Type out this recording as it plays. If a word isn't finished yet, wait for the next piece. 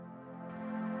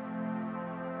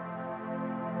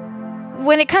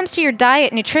when it comes to your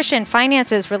diet, nutrition,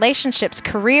 finances, relationships,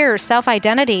 career,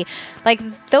 self-identity, like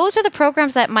those are the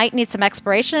programs that might need some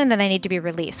exploration and then they need to be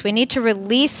released. We need to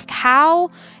release how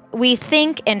we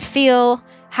think and feel,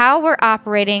 how we're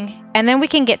operating, and then we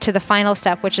can get to the final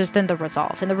step, which is then the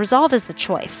resolve. And the resolve is the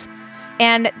choice.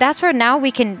 And that's where now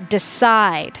we can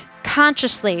decide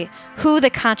consciously who the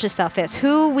conscious self is,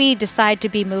 who we decide to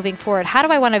be moving forward. How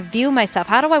do I want to view myself?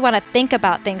 How do I want to think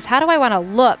about things? How do I want to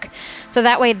look? So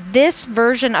that way this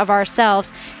version of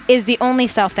ourselves is the only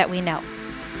self that we know.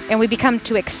 And we become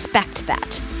to expect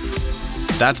that.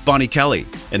 That's Bonnie Kelly,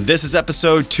 and this is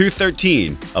episode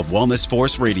 213 of Wellness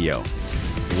Force Radio.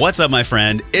 What's up, my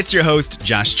friend? It's your host,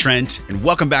 Josh Trent, and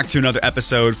welcome back to another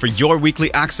episode for your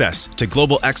weekly access to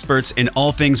global experts in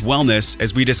all things wellness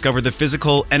as we discover the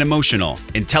physical and emotional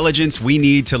intelligence we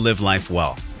need to live life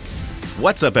well.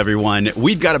 What's up, everyone?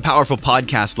 We've got a powerful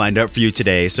podcast lined up for you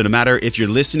today, so no matter if you're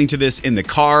listening to this in the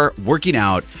car, working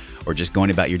out, or just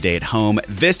going about your day at home,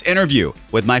 this interview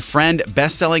with my friend,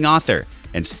 best-selling author,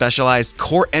 and specialized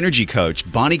core energy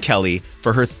coach, Bonnie Kelly,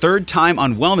 for her third time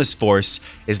on Wellness Force,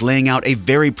 is laying out a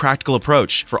very practical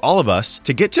approach for all of us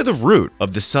to get to the root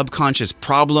of the subconscious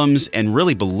problems and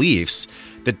really beliefs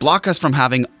that block us from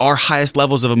having our highest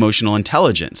levels of emotional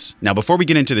intelligence. Now, before we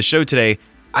get into the show today,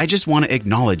 I just want to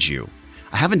acknowledge you.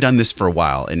 I haven't done this for a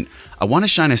while, and I want to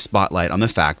shine a spotlight on the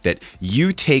fact that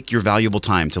you take your valuable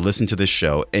time to listen to this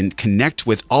show and connect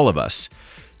with all of us,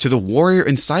 to the warrior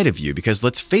inside of you, because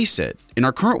let's face it, in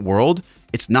our current world,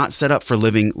 it's not set up for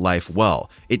living life well.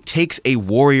 It takes a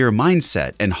warrior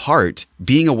mindset and heart.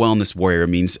 Being a wellness warrior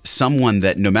means someone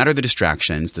that no matter the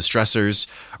distractions, the stressors,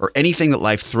 or anything that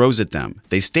life throws at them,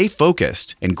 they stay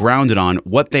focused and grounded on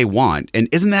what they want. And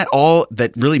isn't that all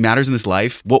that really matters in this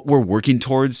life? What we're working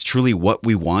towards, truly what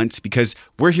we want? Because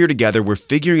we're here together, we're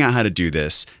figuring out how to do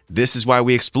this. This is why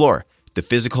we explore the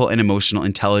physical and emotional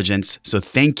intelligence. So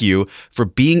thank you for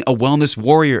being a wellness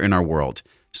warrior in our world.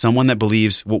 Someone that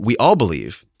believes what we all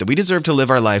believe, that we deserve to live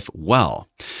our life well.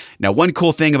 Now, one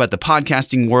cool thing about the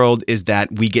podcasting world is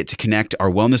that we get to connect our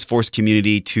Wellness Force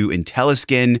community to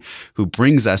IntelliSkin, who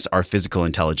brings us our physical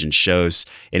intelligence shows.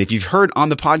 And if you've heard on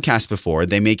the podcast before,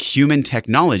 they make human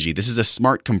technology. This is a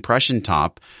smart compression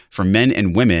top for men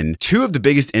and women. Two of the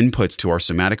biggest inputs to our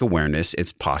somatic awareness,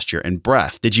 it's posture and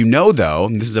breath. Did you know, though,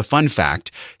 and this is a fun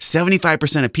fact,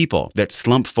 75% of people that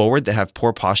slump forward, that have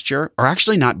poor posture, are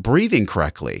actually not breathing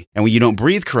correctly. And when you don't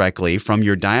breathe correctly from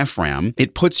your diaphragm,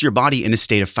 it puts your body in a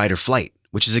state of fight or flight,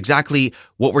 which is exactly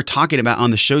what we're talking about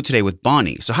on the show today with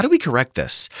Bonnie. So how do we correct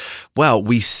this? Well,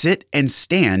 we sit and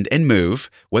stand and move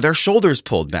with our shoulders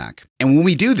pulled back. And when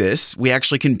we do this, we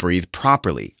actually can breathe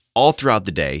properly all throughout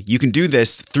the day. You can do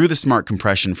this through the smart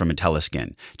compression from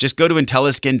IntelliSkin. Just go to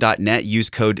IntelliSkin.net, use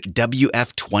code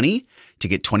WF20 to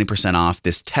get 20% off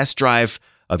this test drive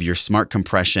of your smart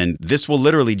compression. This will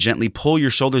literally gently pull your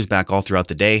shoulders back all throughout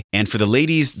the day. And for the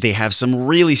ladies, they have some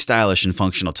really stylish and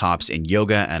functional tops in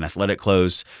yoga and athletic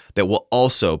clothes that will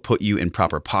also put you in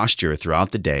proper posture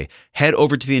throughout the day. Head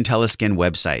over to the IntelliSkin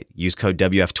website, use code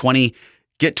WF20,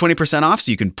 get 20% off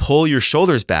so you can pull your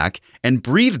shoulders back and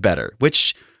breathe better,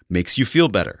 which makes you feel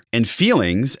better. And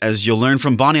feelings, as you'll learn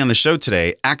from Bonnie on the show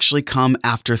today, actually come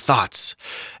after thoughts.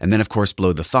 And then, of course,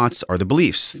 below the thoughts are the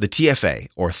beliefs, the TFA,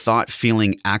 or thought,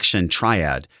 feeling, action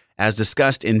triad, as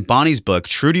discussed in Bonnie's book,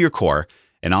 True to Your Core,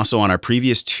 and also on our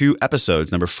previous two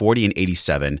episodes, number 40 and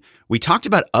 87, we talked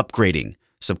about upgrading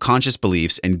subconscious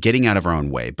beliefs and getting out of our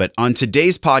own way. But on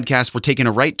today's podcast, we're taking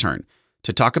a right turn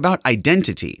to talk about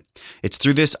identity. It's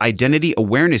through this identity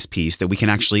awareness piece that we can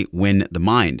actually win the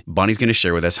mind. Bonnie's going to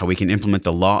share with us how we can implement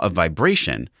the law of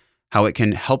vibration, how it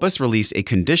can help us release a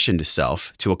conditioned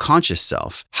self to a conscious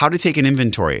self, how to take an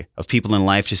inventory of people in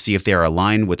life to see if they are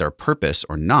aligned with our purpose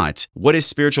or not. What is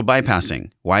spiritual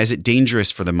bypassing? Why is it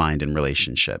dangerous for the mind in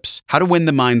relationships? How to win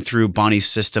the mind through Bonnie's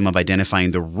system of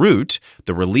identifying the root,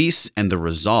 the release, and the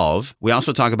resolve. We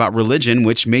also talk about religion,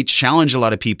 which may challenge a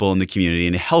lot of people in the community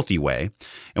in a healthy way.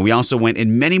 And we also went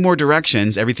in many more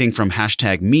directions, everything from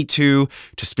 #MeToo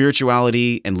to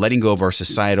spirituality and letting go of our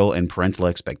societal and parental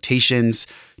expectations,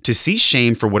 to see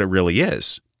shame for what it really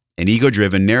is, an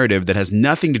ego-driven narrative that has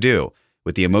nothing to do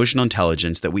with the emotional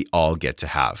intelligence that we all get to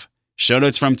have. Show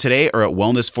notes from today are at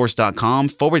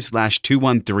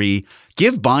wellnessforce.com/213.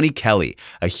 Give Bonnie Kelly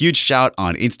a huge shout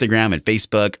on Instagram and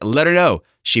Facebook. Let her know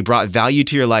she brought value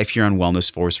to your life here on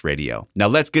Wellness Force Radio. Now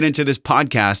let's get into this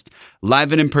podcast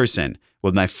live and in person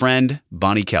with my friend,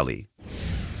 Bonnie Kelly.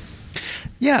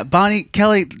 Yeah, Bonnie,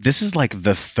 Kelly, this is like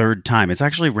the third time. It's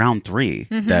actually round 3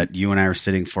 that you and I are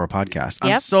sitting for a podcast.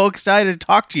 I'm so excited to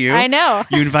talk to you. I know.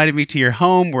 You invited me to your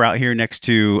home. We're out here next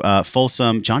to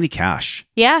Folsom. Johnny Cash.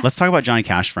 Yeah. Let's talk about Johnny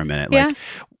Cash for a minute. Yeah. Like,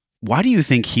 why do you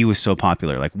think he was so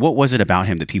popular? Like, what was it about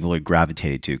him that people had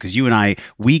gravitated to? Because you and I,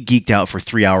 we geeked out for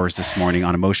 3 hours this morning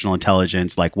on emotional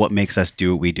intelligence, like what makes us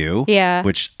do what we do. Yeah.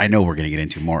 Which I know we're going to get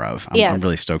into more of. I'm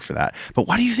really stoked for that. But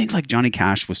why do you think like Johnny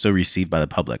Cash was so received by the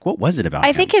public? What was it about him?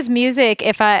 I think his music,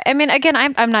 I mean, again,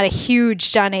 I'm not a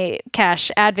huge Johnny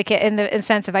Cash advocate in the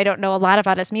sense of I don't know a lot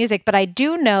about his music, but I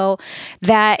do know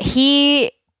that he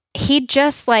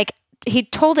just like, he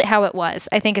told it how it was,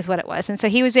 I think is what it was. And so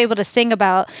he was able to sing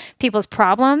about people's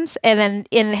problems and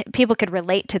then people could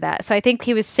relate to that. So I think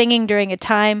he was singing during a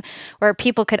time where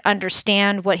people could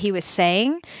understand what he was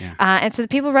saying. Yeah. And so the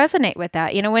people resonate with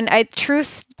that. You know, when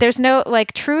truth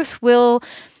will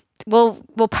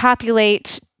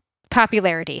populate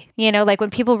popularity, you know, like when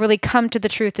people really come to the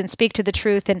truth and speak to the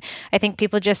truth. And I think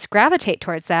people just gravitate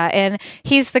towards that. And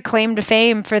he's the claim to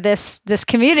fame for this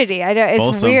community. I know it's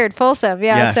Folsom. Weird. Folsom.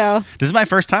 Yeah. Yes. So this is my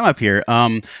first time up here.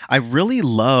 I really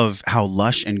love how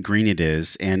lush and green it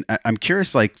is. And I'm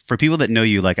curious, like for people that know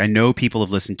you, like I know people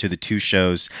have listened to the 2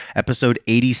 shows. Episode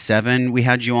 87, we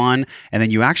had you on, and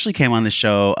then you actually came on the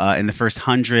show in the first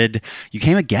 100. You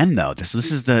came again though. This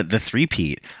is the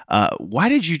three-peat. Why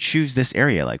did you choose this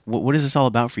area? Like what is this all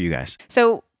about for you guys?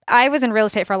 So I was in real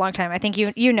estate for a long time. I think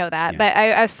you know that, but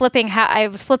I was flipping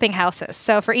houses.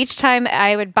 So for each time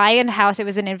I would buy a house, it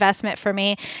was an investment for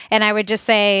me, and I would just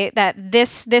say that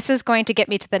this is going to get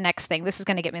me to the next thing. This is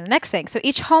going to get me to the next thing. So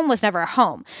each home was never a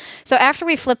home. So after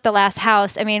we flipped the last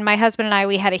house, I mean, my husband and I,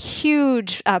 we had a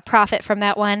huge profit from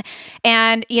that one,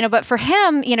 and but for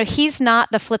him, he's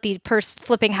not the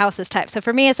flipping houses type. So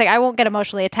for me, it's like I won't get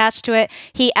emotionally attached to it.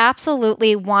 He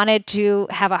absolutely wanted to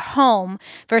have a home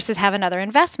versus have another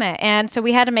investment. And so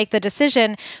we had to make the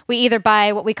decision. We either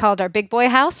buy what we called our big boy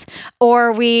house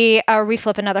or we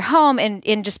flip another home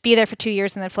and just be there for 2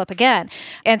 years and then flip again.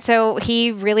 And so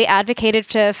he really advocated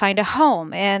to find a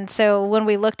home. And so when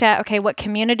we looked at, okay, what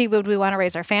community would we want to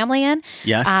raise our family in?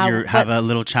 Yes, you have a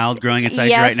little child growing inside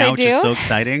you right now, which is so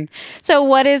exciting. So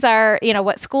what is our,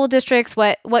 what school districts,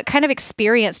 what kind of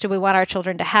experience do we want our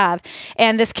children to have?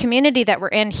 And this community that we're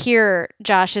in here,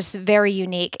 Josh, is very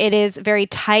unique. It is very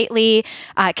tightly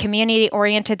community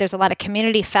oriented. There's a lot of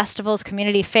community festivals,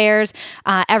 community fairs.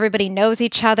 Everybody knows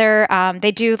each other.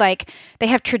 They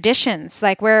have traditions,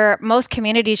 like where most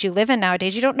communities you live in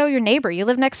nowadays, you don't know your neighbor. You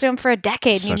live next to them for a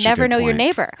decade and you never know your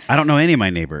neighbor. I don't know any of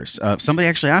my neighbors. Somebody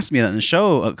actually asked me that in the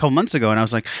show a couple months ago, and I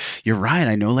was like, you're right.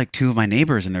 I know like 2 of my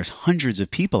neighbors, and there's hundreds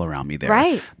of people around me there.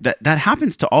 Right. That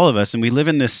happens to all of us, and we live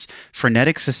in this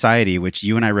frenetic society, which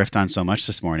you and I riffed on so much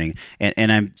this morning.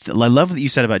 And I love what you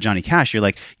said about Johnny Cash. You're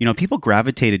like, people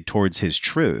gravitated towards his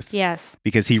truth. Yes.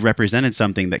 Because he represented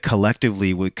something that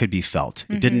collectively could be felt.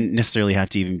 It didn't necessarily have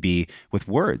to even be with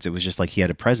words. It was just like he had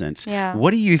a presence. Yeah.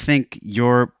 What do you think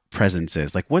your presence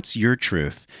is? Like, what's your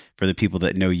truth for the people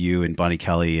that know you and Bonnie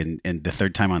Kelly and the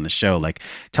third time on the show? Like,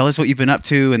 tell us what you've been up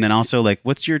to, and then also like,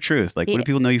 what's your truth? Like, what do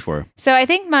people know you for? So I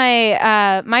think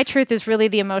my truth is really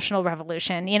the emotional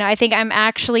revolution. I think I'm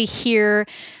actually here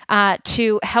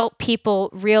to help people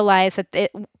realize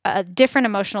that a different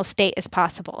emotional state is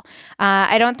possible.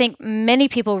 I don't think many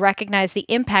people recognize the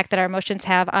impact that our emotions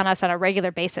have on us on a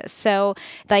regular basis. So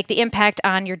like the impact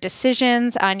on your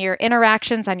decisions, on your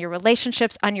interactions, on your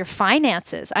relationships, on your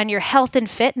finances, on your health and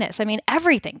fitness. I mean,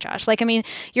 everything, Josh.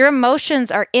 Your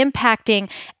emotions are impacting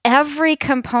every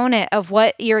component of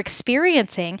what you're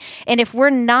experiencing. And if we're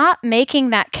not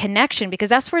making that connection, because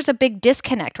that's where there's a big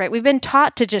disconnect, right? We've been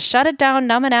taught to just shut it down,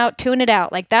 numb it out, tune it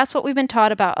out. Like that's what we've been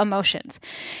taught about emotions.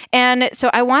 And so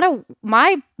I want to,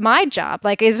 my job,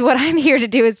 is what I'm here to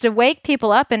do, is to wake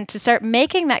people up and to start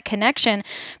making that connection,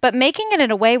 but making it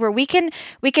in a way where we can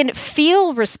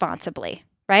feel responsibly,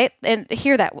 right? And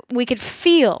hear that. We could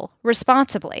feel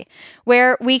responsibly,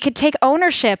 where we could take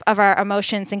ownership of our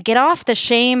emotions and get off the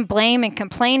shame, blame, and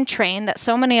complain train that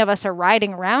so many of us are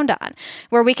riding around on,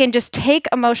 where we can just take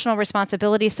emotional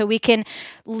responsibility so we can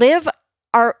live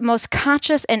our most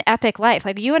conscious and epic life.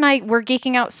 Like you and I, we're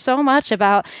geeking out so much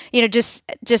about, just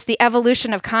the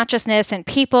evolution of consciousness and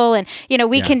people. And,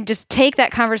 we can just take that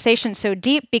conversation so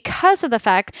deep because of the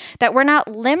fact that we're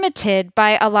not limited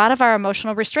by a lot of our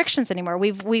emotional restrictions anymore.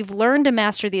 We've learned to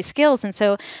master these skills. And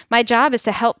so my job is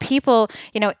to help people,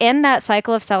 in that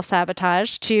cycle of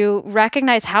self-sabotage, to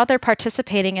recognize how they're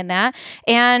participating in that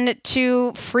and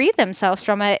to free themselves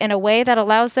from it in a way that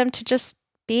allows them to just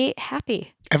be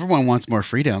happy. Everyone wants more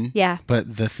freedom. Yeah.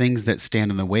 But the things that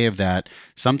stand in the way of that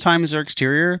sometimes are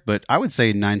exterior, but I would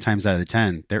say 9 times out of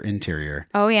 10, they're interior.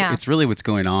 Oh, yeah. It's really what's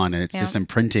going on. And it's this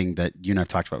imprinting that you and I've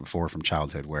talked about before from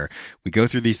childhood, where we go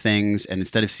through these things and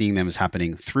instead of seeing them as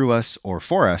happening through us or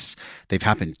for us, they've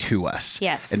happened to us.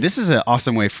 Yes. And this is an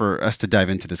awesome way for us to dive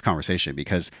into this conversation,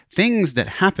 because things that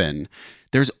happen,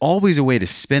 there's always a way to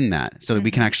spin that so that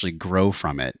we can actually grow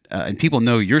from it. And people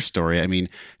know your story. I mean,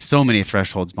 so many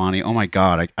thresholds, Bonnie. Oh my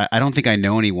God. I don't think I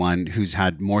know anyone who's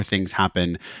had more things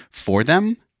happen for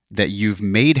them that you've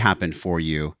made happen for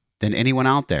you than anyone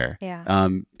out there. Yeah.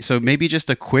 So maybe just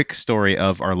a quick story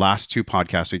of our last 2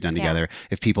 podcasts we've done together.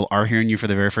 If people are hearing you for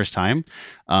the very first time,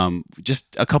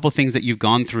 just a couple things that you've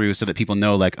gone through so that people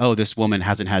know, like, oh, this woman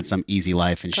hasn't had some easy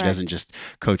life and she doesn't just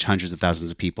coach hundreds of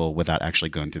thousands of people without actually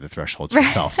going through the thresholds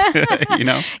herself, you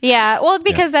know? Yeah. Well,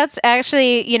 because that's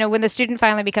actually, when the student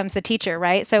finally becomes the teacher,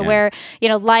 right? So where,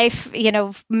 life,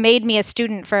 made me a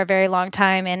student for a very long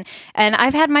time. And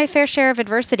I've had my fair share of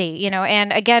adversity,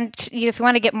 and again, if you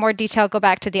want to get more detail, go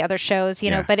back to the other shows,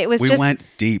 but it was we went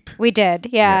deep. We did.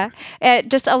 Yeah.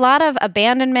 Just a lot of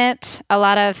abandonment, a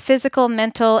lot of physical,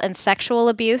 mental, and sexual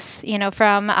abuse,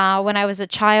 from when I was a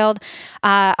child.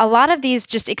 A lot of these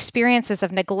just experiences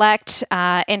of neglect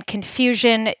and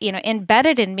confusion,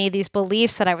 embedded in me these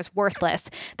beliefs that I was worthless,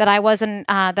 that I wasn't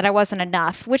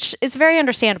enough, which is very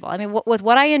understandable. I mean, with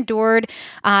what I endured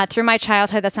through my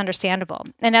childhood, that's understandable.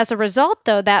 And as a result,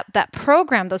 though, that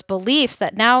program, those beliefs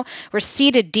that now were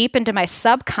seated deep into my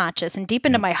subconscious and deep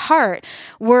into my heart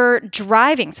were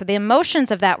driving. So the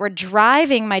emotions of that were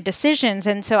driving my decisions.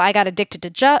 And so I got addicted to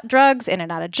drugs, in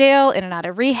and out of jail, in and out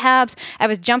of rehabs. I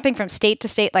was jumping from state to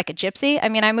state like a gypsy. I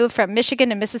mean, I moved from Michigan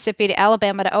to Mississippi to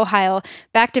Alabama to Ohio,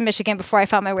 back to Michigan before I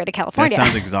found my way to California. That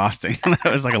sounds exhausting.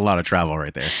 That was like a lot of travel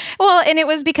right there. Well, and it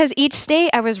was because each state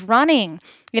I was running,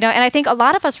 and I think a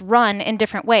lot of us run in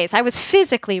different ways. I was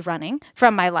physically running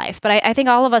from my life, but I think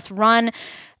all of us run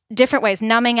different ways,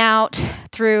 numbing out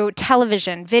through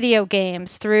television, video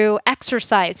games, through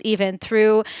exercise, even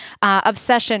through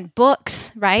obsession,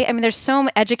 books, right? I mean, there's so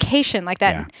much education, like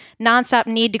that nonstop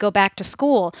need to go back to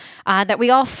school, that we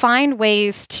all find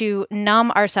ways to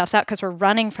numb ourselves out because we're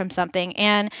running from something.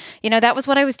 And, that was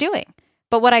what I was doing.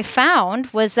 But what I found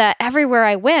was that everywhere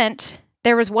I went,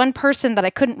 there was one person that I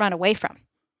couldn't run away from,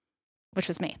 which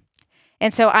was me.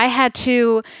 And so I had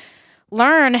to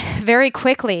learn very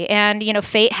quickly. And,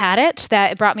 fate had it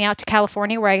that it brought me out to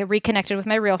California, where I reconnected with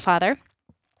my real father.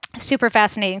 Super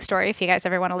fascinating story if you guys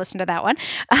ever want to listen to that one.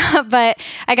 But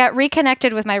I got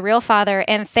reconnected with my real father,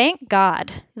 and thank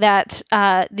God that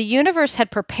the universe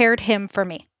had prepared him for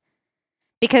me,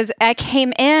 because I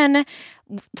came in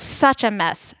such a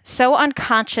mess, so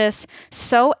unconscious,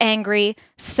 so angry,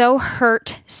 so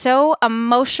hurt, so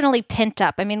emotionally pent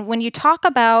up. I mean, when you talk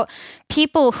about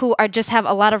people who just have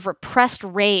a lot of repressed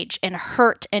rage and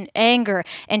hurt and anger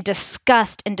and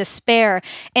disgust and despair,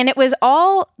 and it was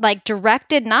all like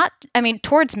directed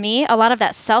towards me, a lot of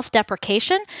that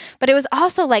self-deprecation, but it was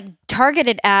also like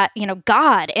targeted at,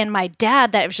 God and my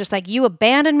dad, that it was just like, you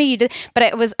abandoned me,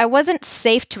 but I wasn't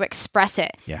safe to express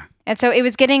it. Yeah. And so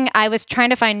I was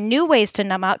trying to find new ways to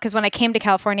numb out, because when I came to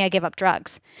California, I gave up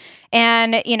drugs.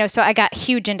 And, so I got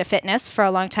huge into fitness for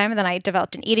a long time. And then I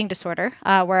developed an eating disorder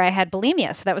where I had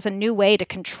bulimia. So that was a new way to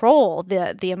control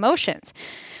the emotions.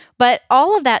 But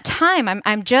all of that time,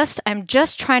 I'm just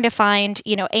trying to find,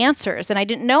 answers. And I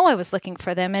didn't know I was looking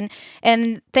for them.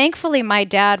 And thankfully, my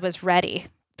dad was ready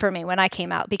for me when I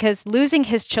came out, because losing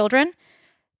his children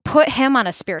put him on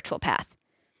a spiritual path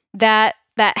that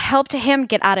helped him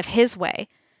get out of his way.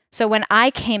 So when I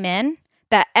came in,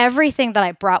 that everything that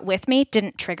I brought with me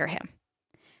didn't trigger him.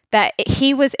 That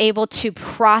he was able to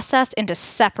process and to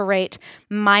separate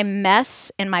my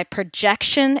mess and my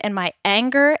projection and my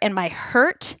anger and my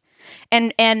hurt,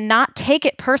 and not take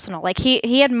it personal. Like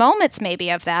he had moments maybe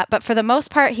of that, but for the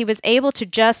most part, he was able to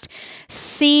just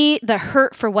see the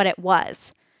hurt for what it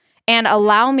was and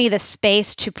allow me the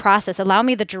space to process, allow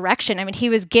me the direction. I mean, he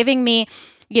was giving me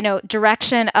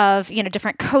direction of,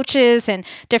 different coaches and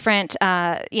different,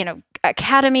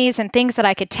 academies and things that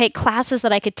I could take, classes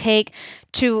that I could take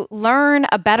to learn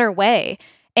a better way.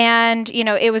 And,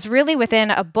 it was really within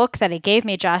a book that he gave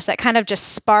me, Josh, that kind of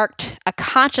just sparked a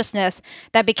consciousness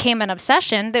that became an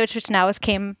obsession, which now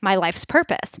became my life's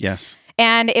purpose. Yes.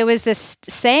 And it was this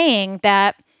saying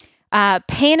that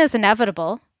pain is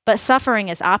inevitable, but suffering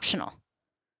is optional.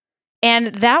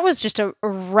 And that was just a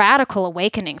radical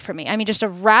awakening for me. I mean, just a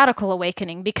radical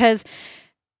awakening, because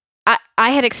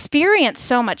I had experienced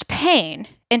so much pain,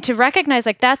 and to recognize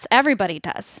like that's everybody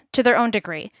does to their own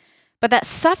degree. but that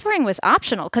suffering was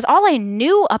optional because all I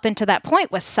knew up until that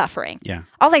point was suffering. Yeah.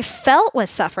 All I felt was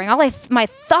suffering. My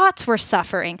thoughts were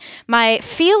suffering. My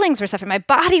feelings were suffering. My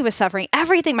body was suffering.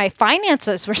 Everything, my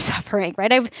finances were suffering,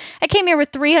 right? I came here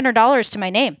with $300 to my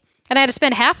name. And I had to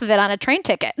spend half of it on a train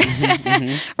ticket,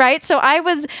 right? So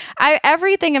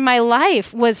everything in my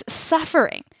life was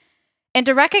suffering. And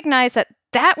to recognize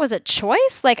that was a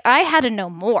choice, like I had to know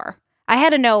more. I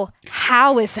had to know,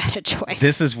 how is that a choice?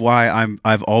 This is why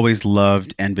I've always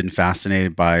loved and been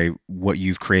fascinated by what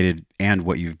you've created and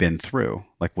what you've been through,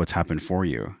 like what's happened for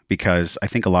you. Because I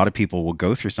think a lot of people will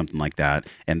go through something like that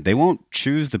and they won't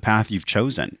choose the path you've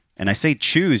chosen. And I say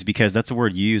choose because that's a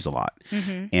word you use a lot.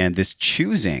 Mm-hmm. And this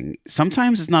choosing,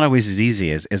 sometimes it's not always as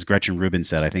easy as Gretchen Rubin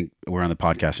said. I think we're on the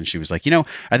podcast and she was like,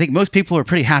 I think most people are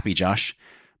pretty happy, Josh.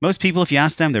 Most people, if you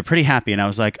ask them, they're pretty happy. And I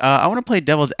was like, I want to play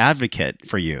devil's advocate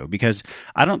for you because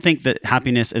I don't think that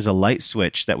happiness is a light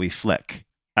switch that we flick.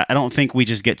 I don't think we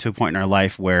just get to a point in our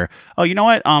life where, oh, you know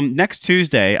what? Next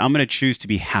Tuesday, I'm going to choose to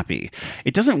be happy.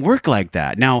 It doesn't work like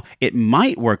that. Now, it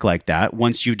might work like that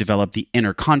once you develop the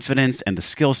inner confidence and the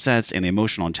skill sets and the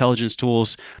emotional intelligence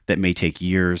tools that may take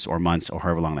years or months or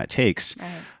however long that takes. Right.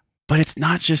 But it's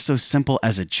not just so simple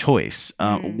as a choice.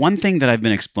 One thing that I've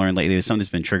been exploring lately is something that's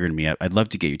been triggering me. I'd love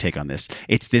to get your take on this.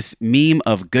 It's this meme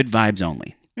of good vibes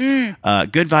only.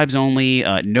 Good vibes only,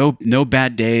 no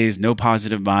bad days, no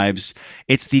positive vibes.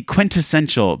 It's the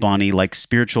quintessential, Bonnie, like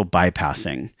spiritual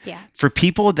bypassing. Yeah. For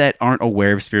people that aren't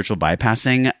aware of spiritual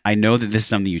bypassing, I know that this is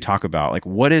something you talk about. Like,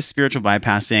 what is spiritual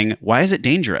bypassing? Why is it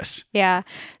dangerous? Yeah.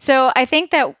 So I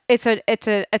think that it's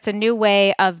a new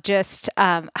way of just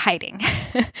hiding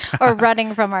or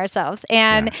running from ourselves.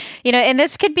 And and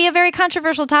this could be a very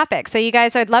controversial topic. So you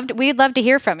guys, we'd love to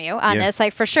hear from you on this,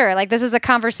 like for sure. Like this is a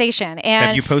conversation. And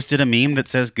have you posted a meme that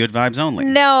says good vibes only?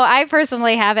 No, I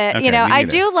personally haven't. Okay, I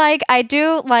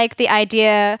do like the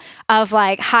idea of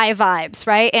like high vibes,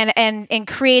 right? And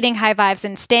creating high vibes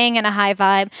and staying in a high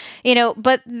vibe,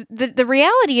 but the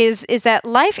reality is that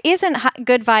life isn't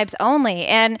good vibes only.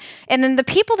 And then the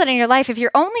people that are in your life, if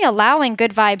you're only allowing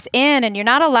good vibes in and you're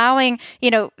not allowing,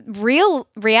 real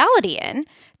reality in,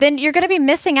 then you're going to be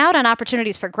missing out on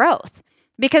opportunities for growth.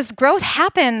 Because growth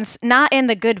happens not in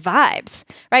the good vibes,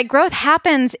 right? Growth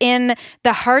happens in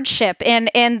the hardship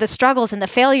and the struggles and the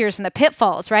failures and the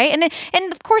pitfalls, right?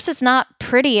 And of course, it's not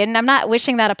pretty, and I'm not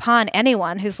wishing that upon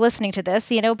anyone who's listening to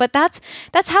this, but that's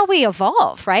how we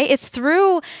evolve, right? It's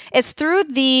through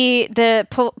the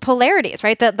polarities,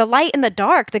 right? The light and the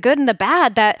dark, the good and the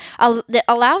bad that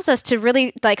allows us to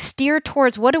really like steer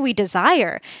towards what do we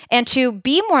desire and to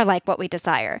be more like what we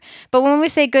desire. But when we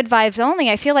say good vibes only,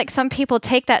 I feel like some people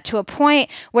take that to a point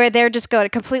where they're just going to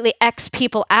completely X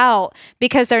people out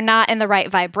because they're not in the right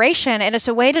vibration. And it's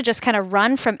a way to just kind of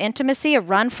run from intimacy or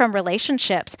run from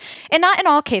relationships. And not in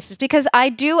all cases, because I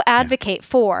do advocate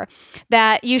for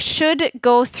that you should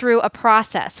go through a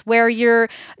process where you're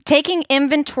taking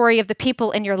inventory of the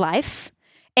people in your life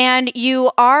and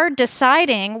you are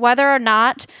deciding whether or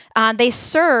not they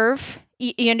serve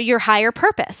your higher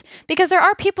purpose. Because there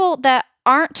are people that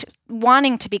aren't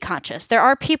wanting to be conscious. There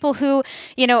are people who,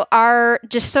 are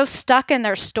just so stuck in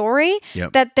their story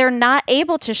that they're not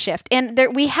able to shift. And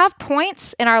we have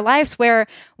points in our lives where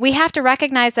we have to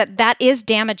recognize that is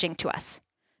damaging to us,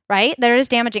 right? That is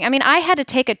damaging. I mean, I had to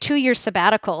take a 2-year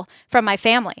sabbatical from my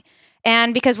family.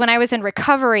 And because when I was in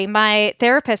recovery, my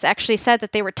therapist actually said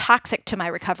that they were toxic to my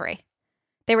recovery.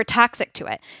 They were toxic to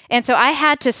it. And so I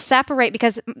had to separate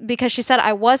because she said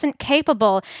I wasn't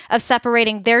capable of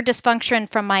separating their dysfunction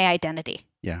from my identity.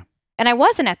 Yeah. And I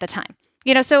wasn't at the time.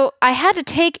 So I had to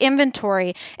take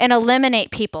inventory and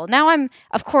eliminate people. Now I'm,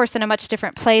 of course, in a much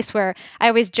different place where I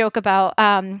always joke about,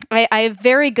 I'm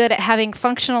very good at having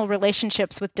functional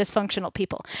relationships with dysfunctional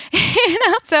people.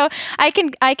 So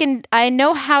I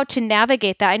know how to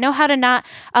navigate that. I know how to not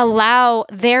allow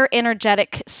their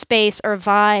energetic space or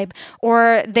vibe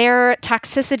or their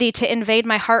toxicity to invade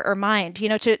my heart or mind,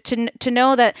 to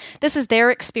know that this is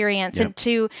their experience and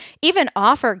to even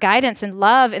offer guidance and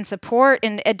love and support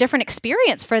and a different experience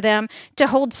for them to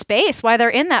hold space while they're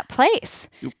in that place.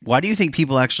 Why do you think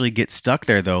people actually get stuck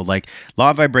there, though? Like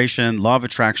law of vibration, law of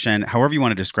attraction, however you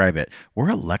want to describe it, we're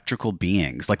electrical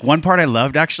beings. Like one part I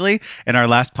loved actually in our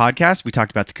last podcast, we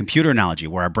talked about the computer analogy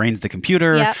where our brain's the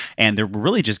computer and they're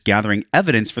really just gathering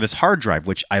evidence for this hard drive,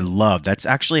 which I love. That's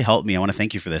actually helped me. I want to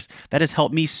thank you for this. That has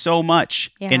helped me so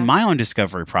much in my own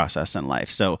discovery process in life.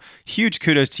 So huge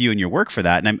kudos to you and your work for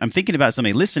that. And I'm thinking about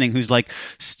somebody listening who's like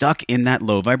stuck in that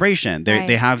low vibration. understand.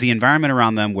 They have the environment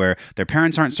around them where their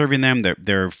parents aren't serving them,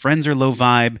 their friends are low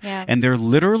vibe, and they're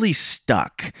literally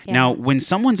stuck. Yeah. Now, when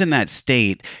someone's in that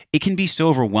state, it can be so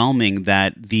overwhelming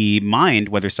that the mind,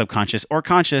 whether subconscious or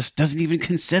conscious, doesn't even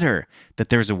consider that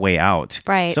there's a way out.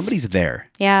 Right. Somebody's there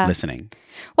listening.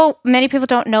 Well, many people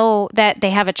don't know that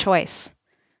they have a choice.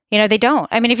 They don't.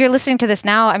 I mean, if you're listening to this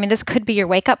now, this could be your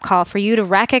wake-up call for you to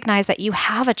recognize that you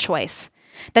have a choice,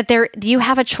 that you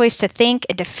have a choice to think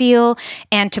and to feel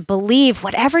and to believe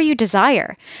whatever you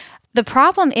desire. The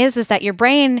problem is that your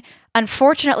brain,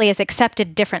 unfortunately, has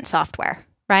accepted different software.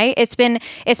 Right? It's been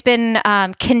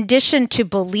conditioned to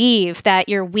believe that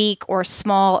you're weak or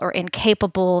small or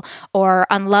incapable or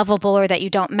unlovable or that you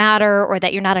don't matter or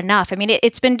that you're not enough.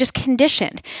 It's been just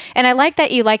conditioned. And I like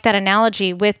that you like that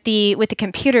analogy with the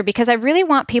computer, because I really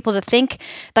want people to think,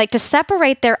 to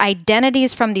separate their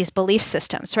identities from these belief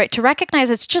systems, right? To recognize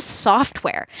it's just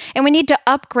software and we need to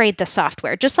upgrade the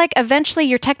software. Just like eventually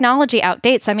your technology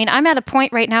outdates. I'm at a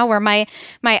point right now where my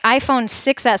iPhone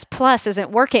 6S Plus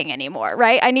isn't working anymore,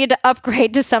 right? I need to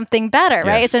upgrade to something better,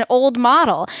 right? It's an old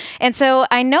model. And so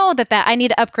I know that I need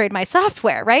to upgrade my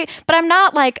software, right? But I'm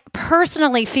not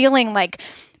personally feeling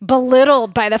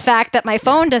belittled by the fact that my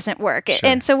phone doesn't work. Sure.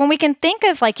 And so when we can think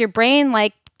of your brain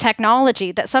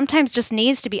technology that sometimes just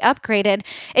needs to be upgraded,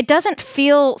 it doesn't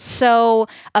feel so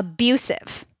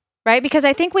abusive. Right? Because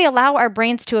I think we allow our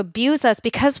brains to abuse us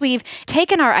because we've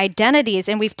taken our identities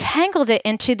and we've tangled it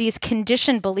into these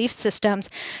conditioned belief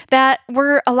systems that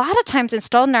were a lot of times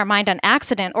installed in our mind on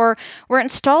accident, or were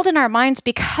installed in our minds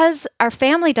because our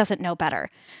family doesn't know better.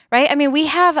 Right? We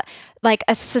have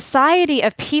a society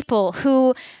of people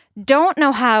who don't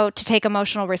know how to take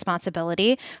emotional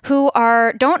responsibility, who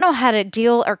don't know how to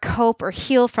deal or cope or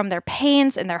heal from their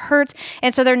pains and their hurts.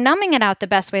 And so they're numbing it out the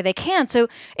best way they can. So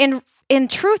in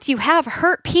truth, you have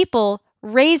hurt people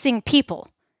raising people.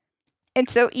 And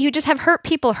so you just have hurt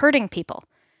people hurting people.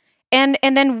 And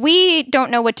then we don't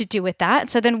know what to do with that.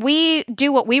 So then we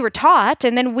do what we were taught,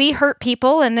 and then we hurt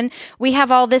people, and then we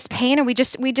have all this pain, and we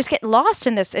just get lost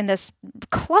in this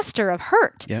cluster of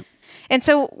hurt. Yep. And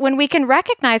so when we can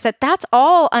recognize that that's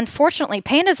all, unfortunately,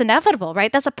 pain is inevitable,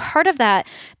 right? That's a part of that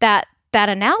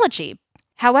analogy.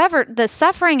 However, the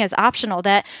suffering is optional,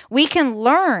 that we can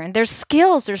learn. There's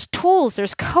skills, there's tools,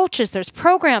 there's coaches, there's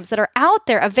programs that are out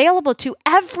there available to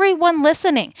everyone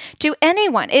listening, to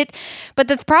anyone. But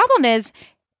the problem is,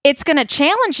 it's going to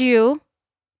challenge you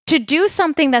to do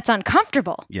something that's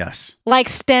uncomfortable. Yes. Like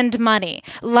spend money,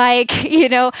 and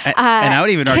I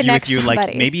would even argue with you,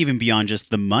 somebody. Maybe even beyond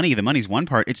just the money. The money's one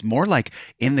part. It's more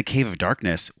in the cave of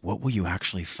darkness, what will you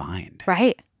actually find?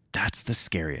 Right. That's the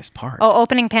scariest part. Oh,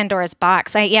 opening Pandora's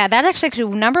box. That actually the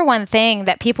number one thing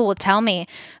that people will tell me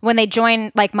when they join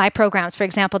my programs, for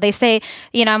example. They say,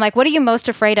 I'm like, what are you most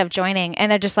afraid of joining? And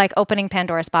they're just opening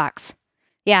Pandora's box.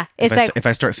 Yeah. It's if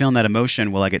I start feeling that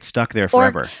emotion, will I get stuck there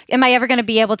forever? Or am I ever going to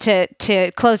be able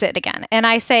to close it again? And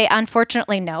I say,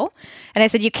 unfortunately, no. And I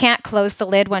said, you can't close the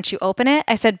lid once you open it.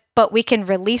 I said, but we can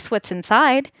release what's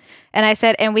inside. And I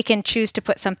said, and we can choose to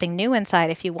put something new inside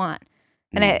if you want.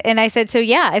 And I said, so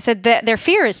yeah, I said that their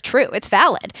fear is true. It's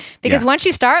valid. Because once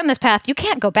you start on this path, you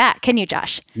can't go back, can you,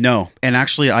 Josh? No. And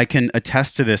actually, I can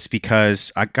attest to this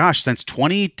because, since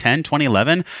 2010,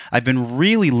 2011, I've been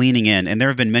really leaning in. And there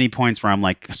have been many points where I'm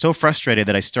so frustrated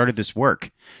that I started this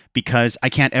work because I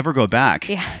can't ever go back.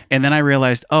 Yeah. And then I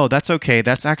realized, that's okay.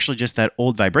 That's actually just that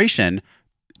old vibration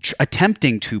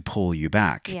attempting to pull you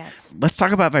back. Yes. Let's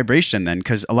talk about vibration then,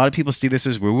 because a lot of people see this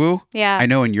as woo-woo. Yeah. I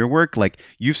know in your work,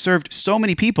 you've served so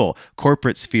many people,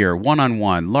 corporate sphere,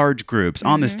 one-on-one, large groups,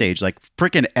 on the stage,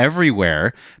 freaking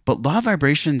everywhere. But law of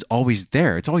vibration's always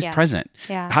there. It's always present.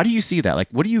 Yeah. How do you see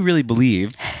that? What do you really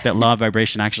believe that law of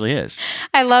vibration actually is?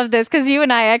 I love this because you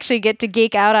and I actually get to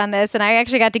geek out on this. And I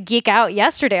actually got to geek out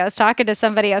yesterday. I was talking to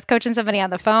somebody, I was coaching somebody on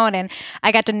the phone, and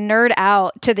I got to nerd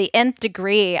out to the nth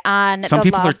degree on some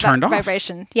people are turned off.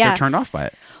 Vibration. Yeah. They're turned off by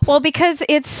it. Well, because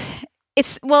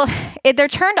they're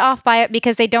turned off by it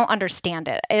because they don't understand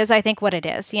it, is I think what it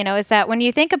is, is that when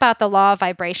you think about the law of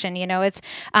vibration, it's,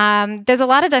 there's a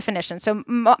lot of definitions. So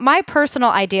my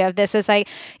personal idea of this is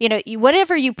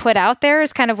whatever you put out there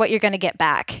is kind of what you're going to get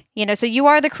back, so you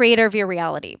are the creator of your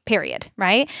reality, period.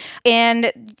 Right.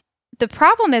 And the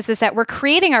problem is that we're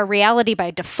creating our reality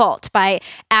by default, by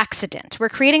accident. We're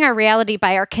creating our reality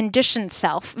by our conditioned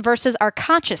self versus our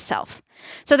conscious self.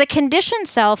 So the conditioned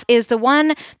self is the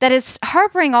one that is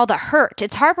harboring all the hurt.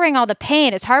 It's harboring all the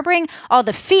pain. It's harboring all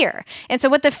the fear. And so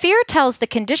what the fear tells the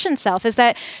conditioned self is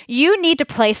that you need to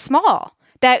play small,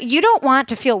 that you don't want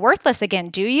to feel worthless again,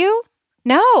 do you?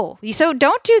 No. So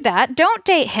don't do that. Don't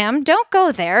date him. Don't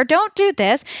go there. Don't do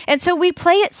this. And so we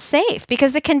play it safe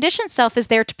because the conditioned self is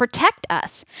there to protect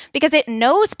us because it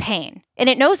knows pain and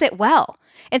it knows it well.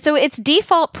 And so its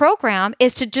default program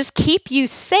is to just keep you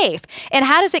safe. And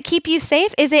how does it keep you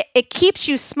safe? Is it keeps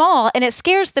you small and it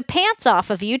scares the pants off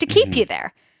of you to keep you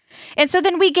there. And so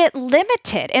then we get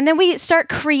limited and then we start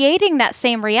creating that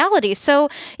same reality. So,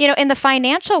 in the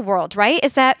financial world, right,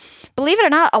 is that, believe it or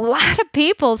not, a lot of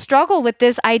people struggle with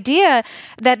this idea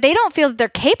that they don't feel that they're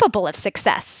capable of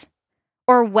success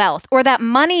or wealth or that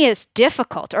money is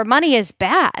difficult or money is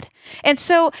bad. And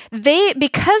so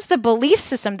because the belief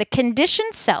system, the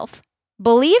conditioned self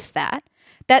believes that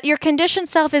your conditioned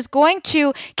self is going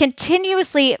to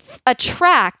continuously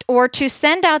attract or to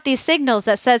send out these signals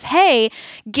that says, hey,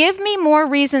 give me more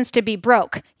reasons to be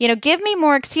broke. Give me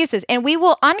more excuses. And we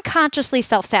will unconsciously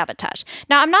self-sabotage.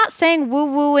 Now, I'm not saying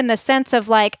woo-woo in the sense of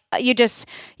like, you just,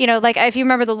 like if you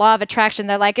remember the law of attraction,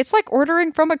 they're like, it's like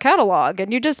ordering from a catalog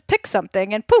and you just pick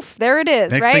something and poof, there it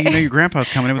is, Next right? thing you know, your grandpa's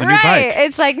coming in with a new right. bike.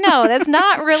 It's like, no, that's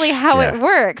not really how it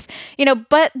works.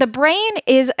 But the brain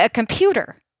is a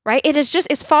computer. Right?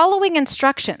 It's following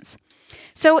instructions.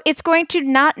 So it's going to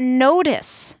not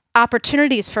notice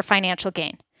opportunities for financial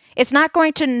gain. It's not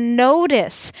going to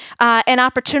notice an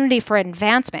opportunity for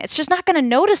advancement. It's just not going to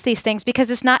notice these things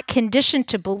because it's not conditioned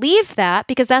to believe that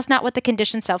because that's not what the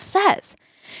conditioned self says.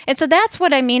 And so that's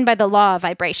what I mean by the law of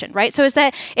vibration, right? So is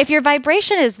that if your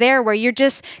vibration is there where you're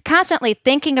just constantly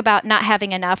thinking about not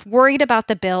having enough, worried about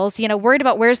the bills, worried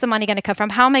about where's the money going to come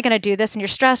from, how am I going to do this, and you're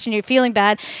stressed and you're feeling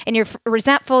bad and you're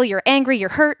resentful, you're angry, you're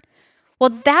hurt. Well,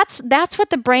 that's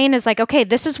what the brain is like, okay,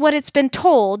 this is what it's been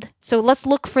told, so let's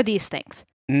look for these things.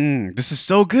 This is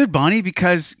so good, Bonnie,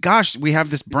 because gosh, we have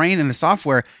this brain and the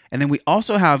software, and then we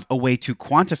also have a way to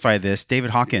quantify this. David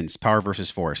Hawkins, Power versus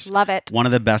Force. Love it. One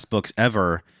of the best books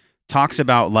ever. Talks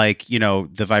about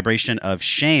the vibration of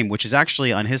shame, which is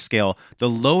actually on his scale, the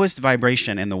lowest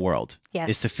vibration in the world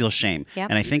is to feel shame. Yep.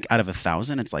 And I think out of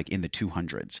 1,000, it's like in the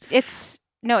 200s. It's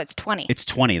 20. It's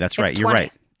 20. That's right. 20. You're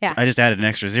right. Yeah. I just added an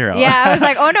extra zero. Yeah, I was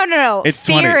like, oh, no. It's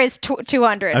Fear 20. is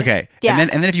 200. Okay. Yeah.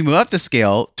 And then if you move up the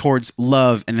scale towards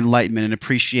love and enlightenment and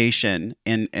appreciation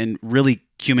and really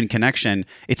human connection,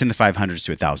 it's in the 500s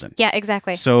to 1,000. Yeah,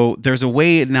 exactly. So there's a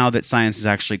way now that science is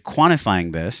actually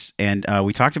quantifying this. And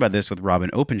we talked about this with Robin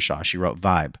Openshaw. She wrote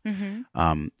Vibe.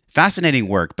 Mm-hmm. Fascinating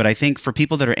work, but I think for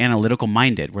people that are analytical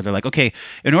minded, where they're like, okay,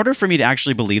 in order for me to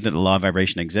actually believe that the law of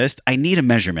vibration exists, I need a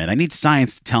measurement. I need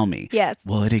science to tell me. Yes.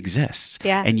 Well, it exists.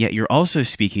 Yeah. And yet you're also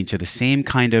speaking to the same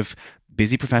kind of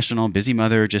busy professional, busy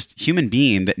mother, just human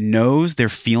being that knows they're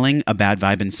feeling a bad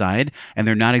vibe inside and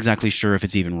they're not exactly sure if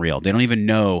it's even real. They don't even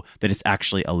know that it's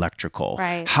actually electrical.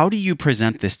 Right. How do you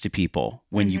present this to people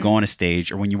when you go on a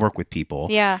stage or when you work with people?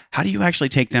 Yeah. How do you actually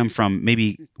take them from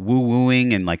maybe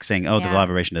woo-wooing and like saying, oh, the law of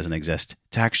vibration doesn't exist,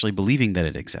 to actually believing that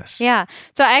it exists? Yeah.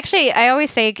 So I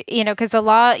always say, because the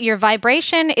law, your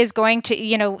vibration is going to,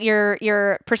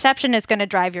 your perception is going to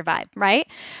drive your vibe, right?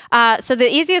 So the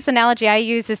easiest analogy I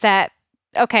use is that,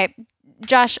 okay,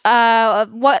 Josh, have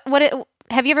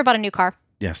you ever bought a new car?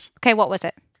 Yes. Okay, what was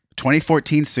it?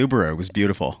 2014 Subaru. It was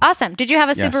beautiful. Awesome. Did you have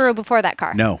a Yes. Subaru before that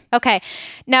car? No. Okay.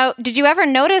 Now, did you ever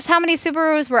notice how many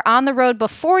Subarus were on the road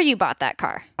before you bought that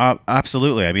car?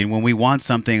 Absolutely. I mean, when we want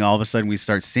something, all of a sudden we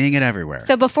start seeing it everywhere.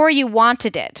 So before you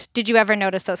wanted it, did you ever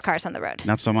notice those cars on the road?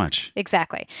 Not so much.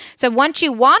 Exactly. So once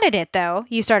you wanted it, though,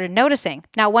 you started noticing.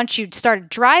 Now, once you started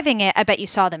driving it, I bet you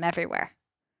saw them everywhere.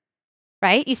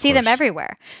 Right? You see them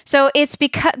everywhere. So it's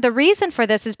because the reason for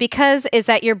this is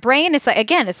that your brain is like,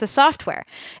 again, it's the software.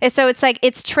 And so it's like,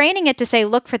 it's training it to say,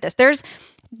 look for this. There's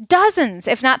dozens,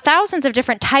 if not thousands of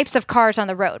different types of cars on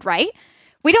the road, right?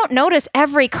 We don't notice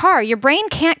every car. Your brain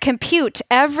can't compute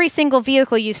every single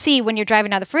vehicle you see when you're driving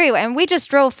down the freeway. And we just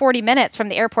drove 40 minutes from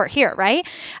the airport here, right?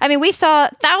 I mean, we saw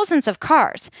thousands of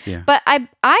cars, but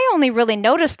I only really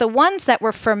noticed the ones that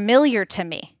were familiar to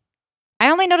me. I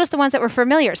only noticed the ones that were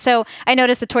familiar. So I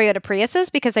noticed the Toyota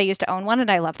Priuses because I used to own one and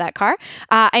I love that car.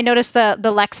 I noticed the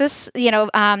Lexus,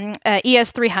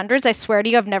 ES 300s. I swear to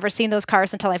you, I've never seen those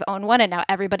cars until I've owned one, and now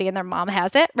everybody and their mom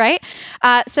has it, right?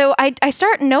 So I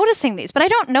start noticing these, but I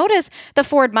don't notice the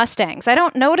Ford Mustangs. I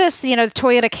don't notice, the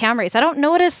Toyota Camrys. I don't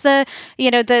notice the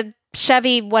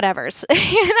Chevy whatevers,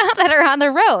 that are on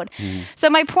the road. So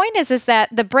my point is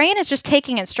that the brain is just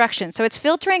taking instructions. So it's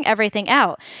filtering everything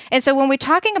out. And so when we're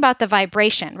talking about the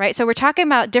vibration, right? So we're talking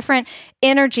about different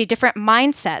energy, different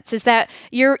mindsets, is that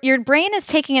your brain is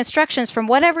taking instructions from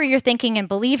whatever you're thinking and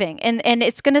believing. And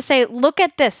it's going to say, look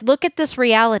at this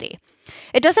reality.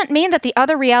 It doesn't mean that the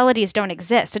other realities don't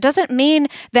exist. It doesn't mean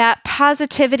that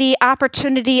positivity,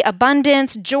 opportunity,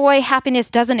 abundance, joy, happiness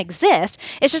doesn't exist.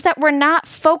 It's just that we're not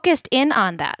focused in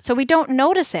on that. So we don't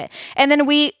notice it. And then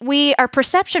our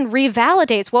perception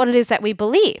revalidates what it is that we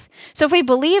believe. So if we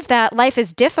believe that life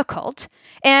is difficult,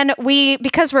 and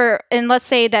because let's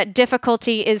say that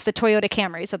difficulty is the Toyota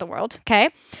Camrys of the world, okay,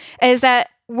 is that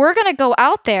we're going to go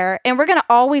out there and we're going to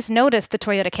always notice the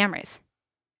Toyota Camrys.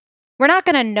 We're not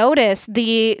going to notice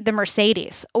the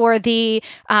Mercedes or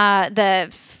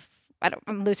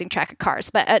I'm losing track of cars,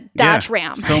 but a Dodge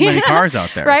Ram. So many cars out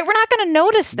there. Right? We're not going to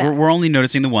notice them. We're only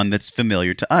noticing the one that's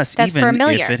familiar to us, even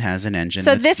if it has an engine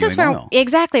that's spewing oil.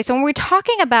 Exactly. So when we're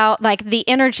talking about like the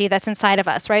energy that's inside of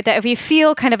us, right? That if you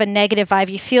feel kind of a negative vibe,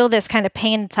 you feel this kind of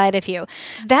pain inside of you,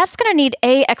 that's going to need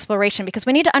exploration, because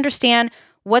we need to understand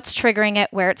what's triggering it,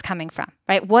 where it's coming from,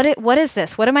 right? What is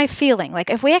this? What am I feeling? Like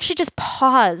if we actually just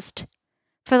paused,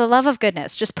 for the love of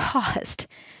goodness, just paused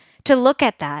to look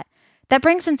at that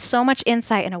brings in so much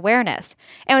insight and awareness.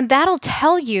 And that'll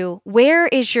tell you, where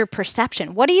is your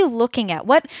perception? What are you looking at?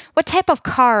 What type of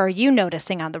car are you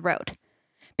noticing on the road?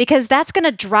 Because that's going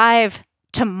to drive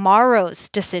tomorrow's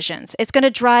decisions. It's going to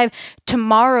drive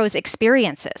tomorrow's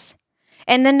experiences.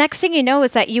 And the next thing you know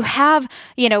is that you have,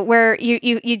 where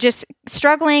you just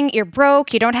struggling, you're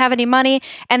broke, you don't have any money,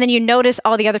 and then you notice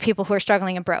all the other people who are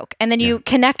struggling and broke. And then you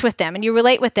connect with them and you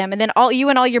relate with them. And then all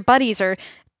your buddies are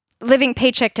living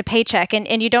paycheck to paycheck,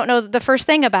 and you don't know the first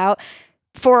thing about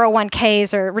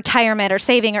 401ks or retirement or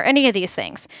saving or any of these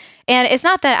things. And it's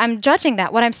not that I'm judging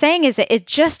that. What I'm saying is that it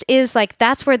just is like,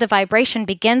 that's where the vibration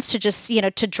begins to just,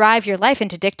 to drive your life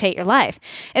and to dictate your life.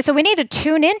 And so we need to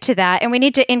tune into that, and we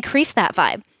need to increase that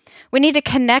vibe. We need to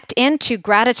connect into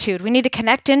gratitude. We need to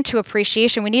connect into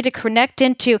appreciation. We need to connect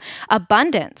into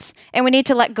abundance. And we need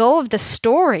to let go of the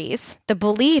stories, the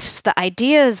beliefs, the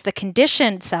ideas, the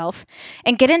conditioned self,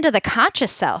 and get into the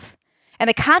conscious self. And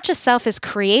the conscious self is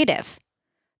creative.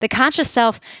 The conscious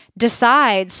self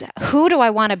decides, who do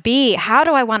I want to be? How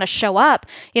do I want to show up?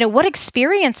 What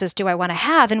experiences do I want to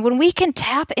have? And when we can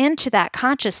tap into that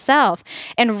conscious self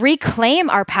and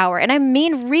reclaim our power, and I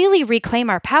mean really reclaim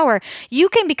our power, you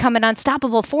can become an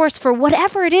unstoppable force for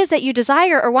whatever it is that you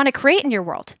desire or want to create in your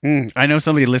world. I know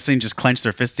somebody listening just clenched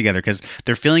their fists together because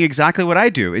they're feeling exactly what I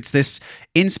do. It's this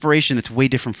inspiration that's way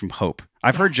different from hope.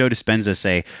 I've heard Joe Dispenza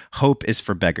say, hope is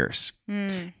for beggars.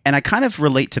 And I kind of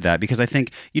relate to that, because I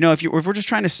think, if we're just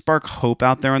trying to spark hope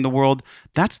out there in the world,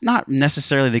 that's not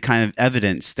necessarily the kind of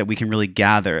evidence that we can really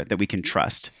gather, that we can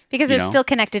trust. Because it's still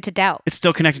connected to doubt. It's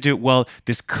still connected to, well,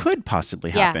 this could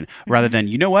possibly happen, rather than,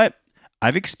 you know what,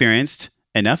 I've experienced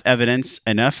enough evidence,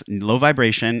 enough low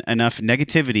vibration, enough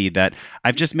negativity that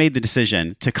I've just made the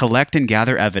decision to collect and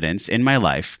gather evidence in my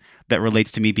life that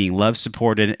relates to me being loved,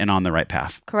 supported, and on the right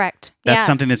path. Correct. That's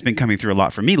something that's been coming through a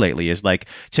lot for me lately, is like,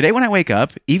 today when I wake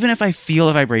up, even if I feel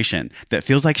a vibration that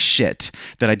feels like shit,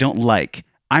 that I don't like,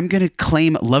 I'm going to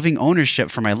claim loving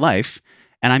ownership for my life,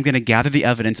 and I'm going to gather the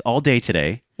evidence all day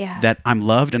today that I'm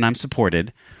loved and I'm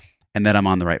supported, and that I'm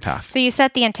on the right path. So you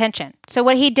set the intention. So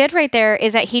what he did right there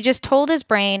is that he just told his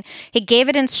brain, he gave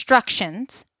it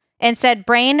instructions and said,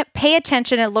 brain, pay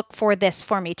attention and look for this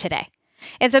for me today.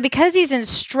 And so because he's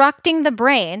instructing the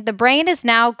brain is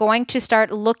now going to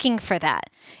start looking for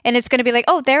that. And it's going to be like,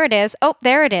 oh, there it is. Oh,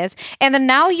 there it is. And then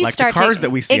now you start the cars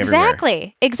that we see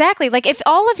everywhere. Exactly. Like if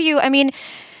all of you,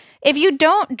 if you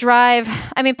don't drive,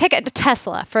 pick a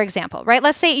Tesla, for example, right?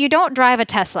 Let's say you don't drive a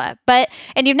Tesla,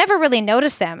 and you've never really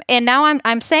noticed them. And now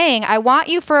I'm saying, I want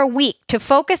you for a week to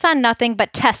focus on nothing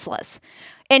but Teslas.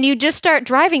 And you just start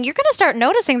driving, you're going to start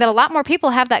noticing that a lot more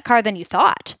people have that car than you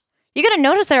thought. You're going to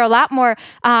notice they're a lot more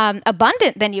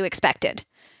abundant than you expected.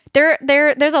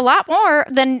 There's a lot more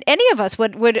than any of us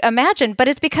would imagine, but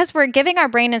it's because we're giving our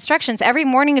brain instructions. Every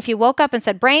morning, if you woke up and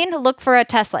said, brain, look for a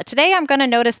Tesla. Today, I'm going to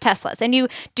notice Teslas. And you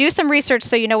do some research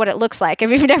so you know what it looks like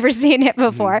if you've never seen it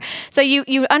before. So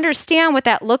you understand what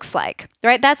that looks like,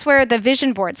 right? That's where the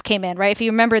vision boards came in, right? If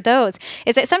you remember those,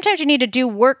 is that sometimes you need to do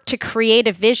work to create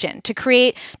a vision,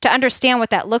 to understand what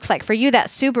that looks like. For you, that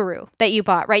Subaru that you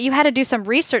bought, right? You had to do some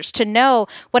research to know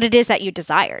what it is that you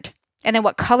desired. And then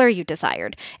what color you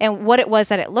desired and what it was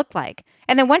that it looked like.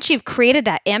 And then once you've created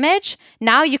that image,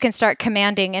 now you can start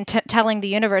commanding and telling the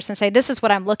universe and say, this is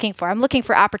what I'm looking for. I'm looking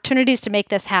for opportunities to make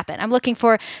this happen. I'm looking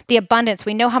for the abundance.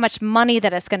 We know how much money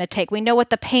that it's going to take. We know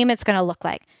what the payment's going to look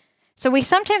like. So we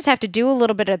sometimes have to do a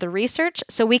little bit of the research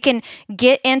so we can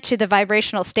get into the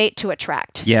vibrational state to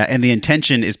attract. Yeah, and the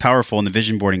intention is powerful and the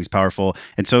vision boarding is powerful.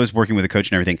 And so is working with a coach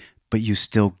and everything. but you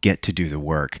still get to do the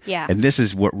work. Yeah. And this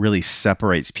is what really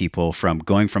separates people from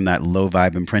going from that low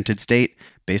vibe imprinted state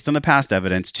based on the past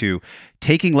evidence to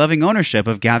taking loving ownership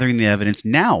of gathering the evidence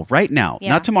now, right now,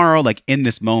 not tomorrow, like in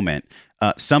this moment.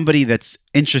 Somebody that's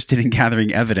interested in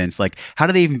gathering evidence, like how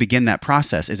do they even begin that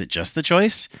process? Is it just the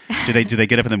choice? Do they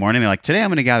get up in the morning and they're like, today I'm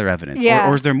going to gather evidence? Yeah.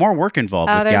 Or is there more work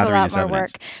involved with gathering this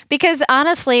evidence? Work. Because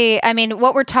honestly, I mean,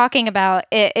 what we're talking about,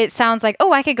 it sounds like,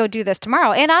 oh, I could go do this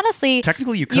tomorrow. And honestly,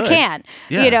 technically you could. You can.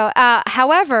 Yeah.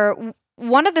 However,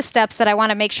 one of the steps that I want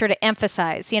to make sure to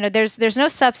emphasize, there's no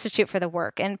substitute for the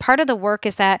work. And part of the work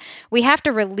is that we have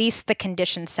to release the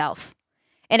conditioned self.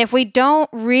 And if we don't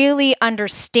really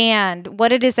understand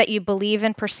what it is that you believe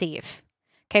and perceive,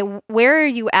 okay, where are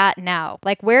you at now?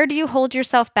 Like, where do you hold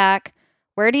yourself back?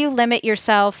 Where do you limit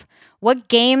yourself? What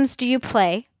games do you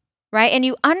play? Right? And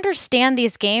you understand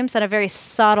these games at a very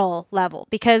subtle level,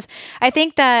 because I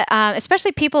think that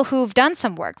especially people who've done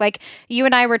some work, like you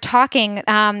and I were talking,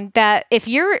 that if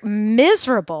you're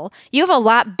miserable, you have a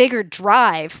lot bigger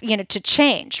drive, to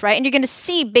change, right? And you're going to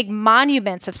see big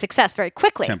monuments of success very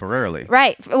quickly. Temporarily.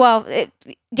 Right. Well,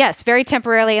 yes, very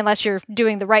temporarily, unless you're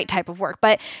doing the right type of work.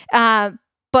 But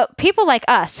people like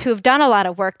us who have done a lot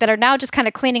of work that are now just kind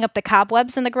of cleaning up the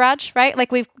cobwebs in the garage, right?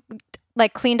 Like we've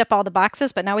cleaned up all the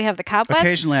boxes, but now we have the cobwebs.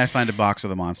 Occasionally I find a box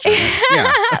with a monster in it.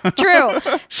 Yeah. True.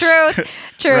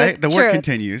 Right? The work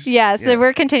continues. Yes, the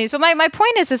work continues. But my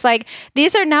point is like,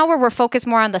 these are now where we're focused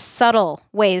more on the subtle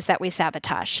ways that we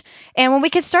sabotage. And when we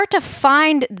can start to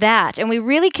find that and we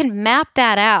really can map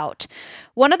that out,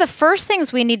 one of the first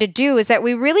things we need to do is that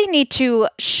we really need to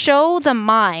show the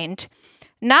mind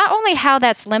not only how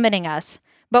that's limiting us,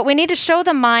 but we need to show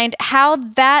the mind how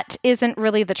that isn't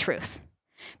really the truth.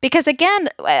 Because again,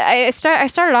 I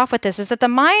started off with this, is that the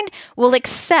mind will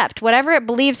accept whatever it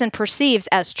believes and perceives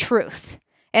as truth,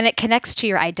 and it connects to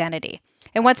your identity.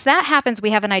 And once that happens, we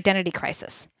have an identity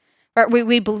crisis. Or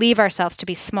we believe ourselves to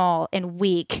be small and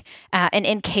weak and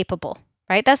incapable,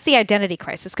 right? That's the identity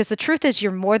crisis, because the truth is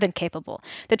you're more than capable.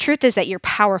 The truth is that you're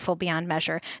powerful beyond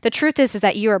measure. The truth is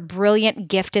that you're a brilliant,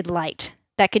 gifted light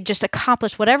that could just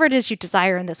accomplish whatever it is you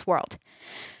desire in this world.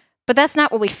 But that's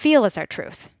not what we feel as our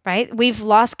truth, right? We've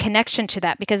lost connection to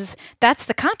that because that's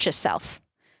the conscious self.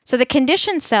 So the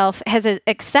conditioned self has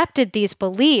accepted these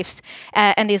beliefs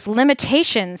and these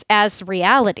limitations as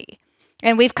reality.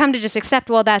 And we've come to just accept,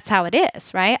 well, that's how it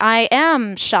is, right? I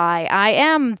am shy. I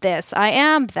am this. I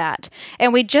am that.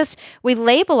 And we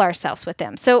label ourselves with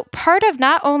them. So part of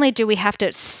not only do we have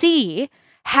to see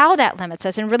how that limits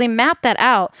us and really map that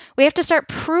out, we have to start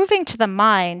proving to the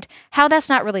mind how that's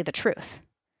not really the truth.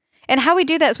 And how we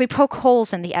do that is we poke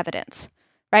holes in the evidence,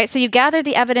 right? So you gather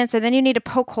the evidence and then you need to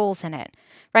poke holes in it,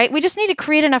 right? We just need to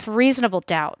create enough reasonable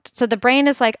doubt. So the brain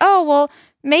is like, oh, well,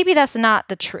 maybe that's not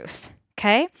the truth,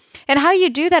 okay? And how you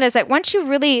do that is that once you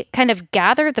really kind of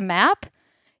gather the map,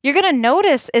 you're going to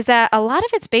notice is that a lot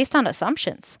of it's based on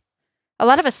assumptions. A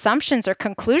lot of assumptions or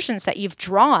conclusions that you've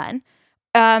drawn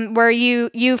where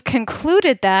you've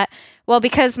concluded that, well,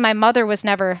 because my mother was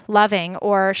never loving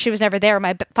or she was never there, or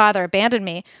my father abandoned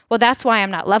me, well, that's why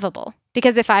I'm not lovable.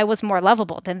 Because if I was more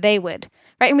lovable, then they would,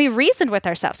 right? And we reasoned with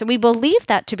ourselves and we believed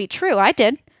that to be true. I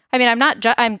did. I mean,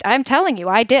 I'm telling you,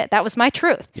 I did. That was my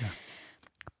truth. Yeah.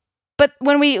 But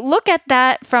when we look at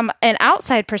that from an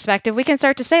outside perspective, we can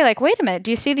start to say, like, wait a minute,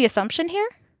 do you see the assumption here?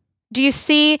 Do you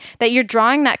see that you're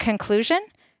drawing that conclusion?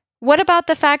 What about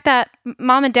the fact that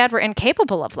mom and dad were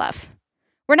incapable of love?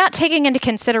 We're not taking into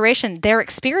consideration their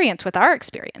experience with our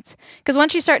experience. Because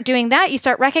once you start doing that, you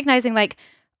start recognizing like,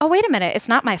 oh, wait a minute, it's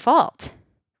not my fault,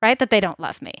 right? That they don't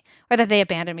love me or that they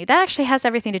abandoned me. That actually has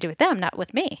everything to do with them, not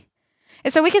with me.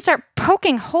 And so we can start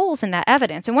poking holes in that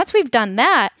evidence. And once we've done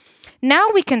that, now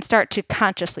we can start to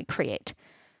consciously create.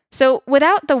 So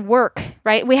without the work,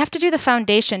 right, we have to do the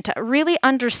foundation to really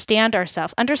understand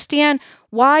ourselves, understand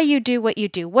why you do what you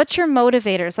do, what's your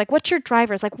motivators, like what's your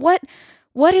drivers, like what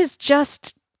has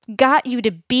just got you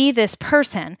to be this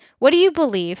person? What do you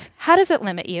believe? How does it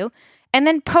limit you? And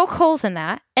then poke holes in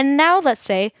that. And now let's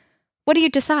say, what do you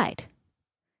decide?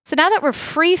 So now that we're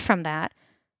free from that,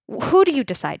 who do you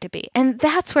decide to be? And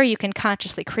that's where you can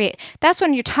consciously create. That's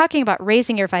when you're talking about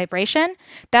raising your vibration.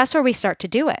 That's where we start to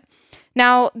do it.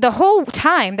 Now, the whole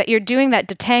time that you're doing that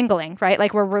detangling, right?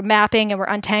 Like we're mapping and we're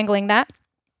untangling that.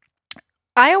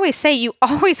 I always say you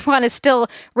always want to still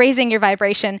raising your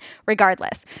vibration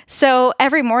regardless. So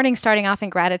every morning starting off in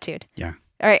gratitude. Yeah.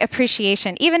 All right,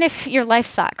 appreciation, even if your life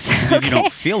sucks. If you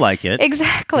don't feel like it.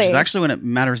 Exactly. Which is actually when it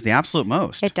matters the absolute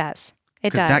most. It does.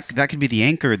 It Because does. that could be the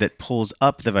anchor that pulls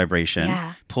up the vibration,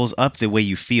 Yeah. pulls up the way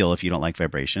you feel if you don't like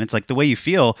vibration. It's like the way you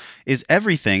feel is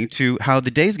everything to how the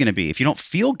day's going to be. If you don't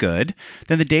feel good,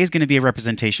 then the day is going to be a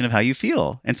representation of how you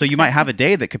feel. And so you might have a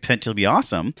day that could potentially be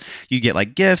awesome. You get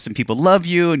like gifts and people love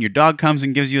you and your dog comes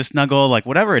and gives you a snuggle, like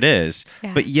whatever it is.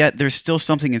 Yeah. But yet there's still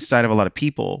something inside of a lot of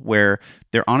people where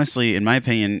they're honestly, in my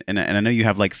opinion, and I know you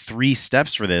have like 3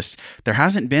 steps for this, there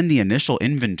hasn't been the initial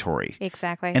inventory.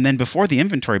 Exactly. And then before the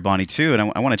inventory, Bonnie, too, and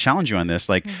I want to challenge you on this,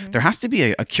 like there has to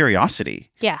be a curiosity.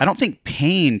 Yeah. I don't think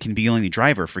pain can be the only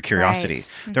driver for curiosity.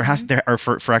 Right. There or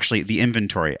for actually the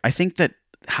inventory. I think that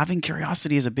having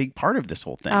curiosity is a big part of this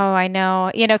whole thing. Oh, I know.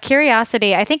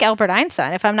 Curiosity, I think Albert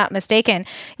Einstein, if I'm not mistaken,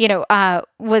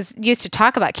 was used to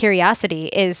talk about curiosity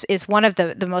is one of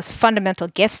the most fundamental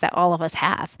gifts that all of us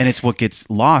have. And it's what gets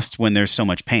lost when there's so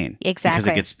much pain. Exactly.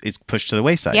 Because it's pushed to the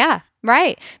wayside. Yeah,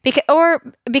 right.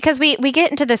 Because we get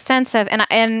into the sense of,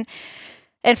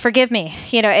 and forgive me,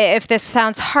 if this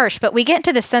sounds harsh, but we get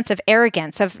into the sense of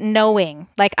arrogance of knowing,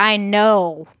 like, I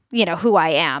know, who I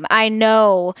am. I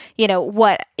know,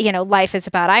 what, life is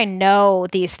about. I know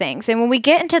these things. And when we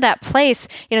get into that place,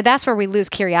 that's where we lose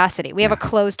curiosity. We have a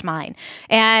closed mind.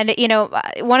 And,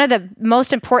 one of the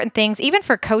most important things, even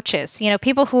for coaches,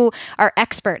 people who are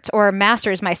experts or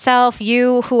masters, myself,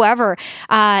 you, whoever,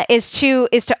 is to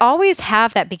always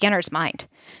have that beginner's mind.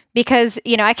 Because,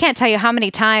 I can't tell you how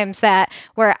many times that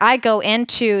where I go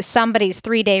into somebody's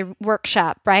 3-day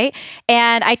workshop, right?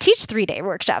 And I teach 3-day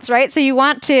workshops, right? So you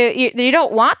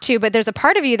don't want to, but there's a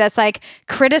part of you that's like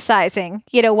criticizing,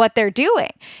 what they're doing.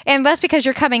 And that's because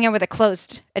you're coming in with a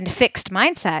closed and fixed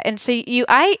mindset. And so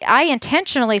I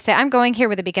intentionally say, I'm going here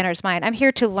with a beginner's mind. I'm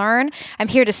here to learn. I'm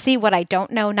here to see what I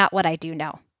don't know, not what I do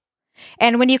know.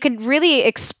 And when you can really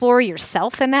explore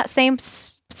yourself in that same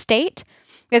state,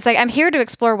 it's like, I'm here to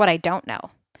explore what I don't know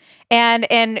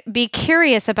and be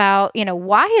curious about,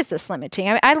 why is this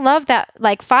limiting? I love that,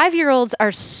 like, 5-year-olds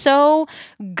are so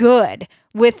good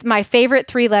with my favorite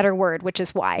 3-letter word, which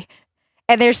is why.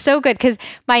 And they're so good because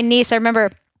my niece, I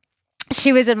remember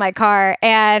she was in my car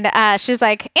and she's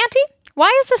like, Auntie,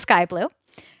 why is the sky blue?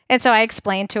 And so I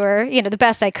explained to her, the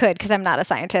best I could, because I'm not a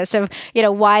scientist, of,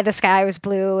 why the sky was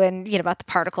blue and, about the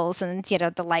particles and,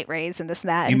 the light rays and this and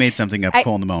that. You made something up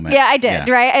cool in the moment. Yeah, I did,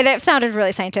 right? And it sounded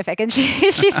really scientific. And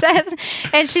she says,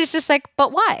 and she's just like,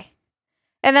 but why?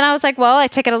 And then I was like, well, I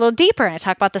take it a little deeper and I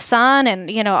talk about the sun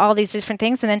and, all these different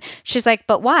things. And then she's like,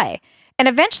 but why? And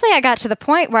eventually I got to the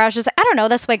point where I was just like, I don't know,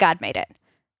 that's the way God made it.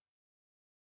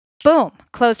 Boom,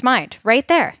 closed mind, right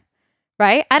there,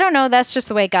 right? I don't know, that's just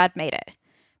the way God made it.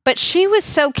 But she was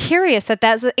so curious that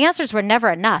those answers were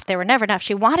never enough. They were never enough.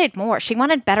 She wanted more. She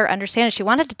wanted better understanding. She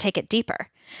wanted to take it deeper.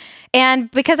 And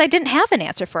because I didn't have an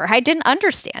answer for her, I didn't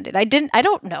understand it. I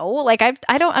don't know. Like,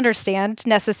 I don't understand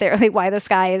necessarily why the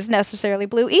sky is necessarily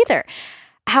blue either.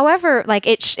 However, like,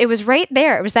 it was right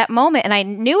there. It was that moment. And I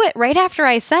knew it right after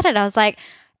I said it. I was like,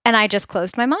 and I just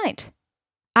closed my mind.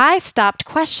 I stopped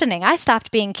questioning. I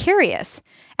stopped being curious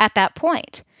at that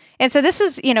point. And so this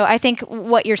is, I think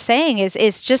what you're saying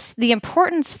is just the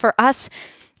importance for us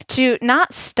to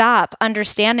not stop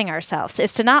understanding ourselves,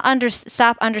 is to not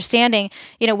stop understanding,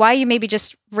 why you maybe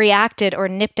just reacted or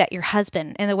nipped at your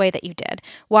husband in the way that you did,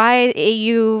 why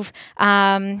you've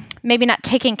maybe not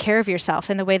taken care of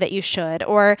yourself in the way that you should,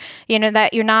 or,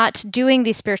 that you're not doing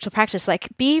these spiritual practices.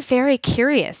 Like, be very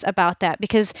curious about that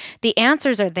because the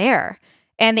answers are there.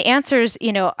 And the answers,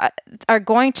 are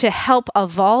going to help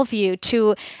evolve you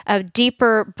to a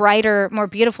deeper, brighter, more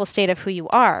beautiful state of who you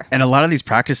are. And a lot of these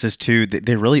practices too,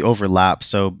 they really overlap.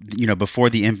 So, before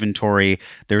the inventory,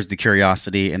 there's the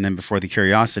curiosity. And then before the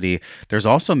curiosity, there's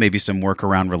also maybe some work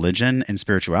around religion and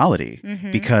spirituality,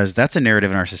 because that's a narrative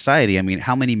in our society. I mean,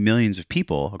 how many millions of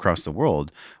people across the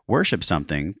world worship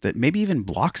something that maybe even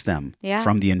blocks them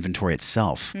from the inventory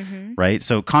itself, right?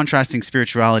 So contrasting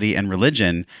spirituality and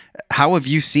religion, how have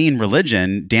you seen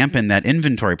religion dampen that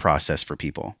inventory process for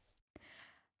people?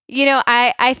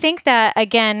 I think that,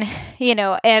 again,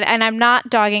 and I'm not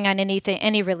dogging on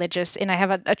any religious, and I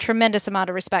have a tremendous amount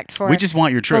of respect for We just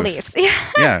want your truth. Beliefs.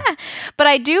 Yeah. But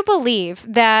I do believe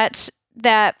that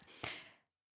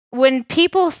when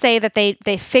people say that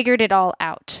they figured it all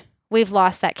out, we've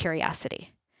lost that curiosity.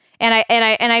 And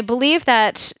I believe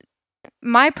that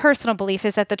my personal belief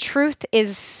is that the truth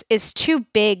is too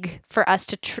big for us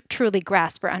to truly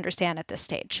grasp or understand at this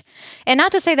stage. And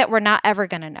not to say that we're not ever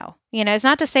going to know. It's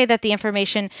not to say that the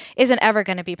information isn't ever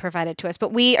going to be provided to us,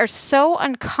 but we are so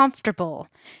uncomfortable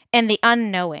in the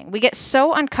unknowing. We get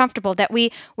so uncomfortable that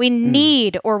we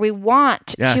need or we want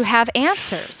to have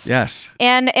answers. Yes.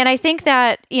 And I think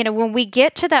that, when we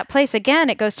get to that place, again,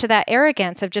 it goes to that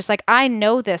arrogance of just like, I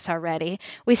know this already.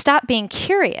 We stop being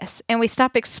curious and we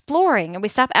stop exploring and we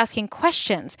stop asking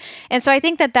questions. And so I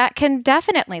think that can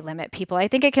definitely limit people. I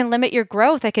think it can limit your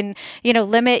growth. It can,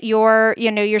 limit your,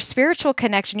 your spiritual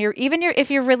connection, if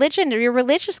your religion or your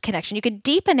religious connection. You could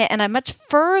deepen it in a much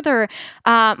further,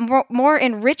 more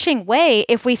enriching way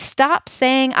if we stop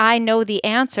saying, I know the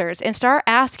answers, and start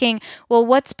asking, well,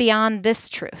 what's beyond this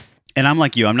truth? And I'm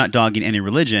like you, I'm not dogging any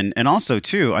religion. And also,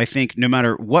 too, I think no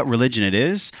matter what religion it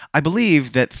is, I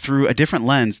believe that through a different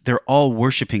lens, they're all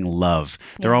worshiping love.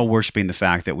 They're all worshiping the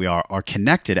fact that we are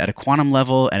connected at a quantum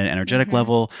level and an energetic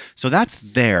level. So that's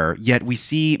there, yet we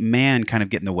see man kind of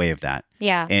get in the way of that.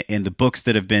 Yeah. And the books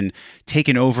that have been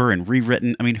taken over and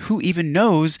rewritten. I mean, who even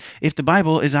knows if the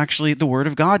Bible is actually the word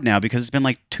of God now? Because it's been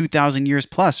like 2,000 years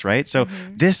plus, right? So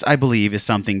this, I believe, is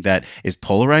something that is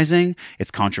polarizing. It's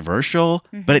controversial,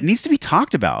 but it needs to be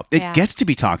talked about. It gets to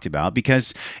be talked about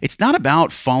because it's not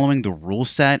about following the rule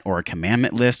set or a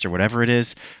commandment list or whatever it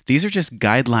is. These are just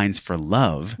guidelines for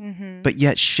love, but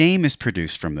yet shame is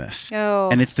produced from this. Oh.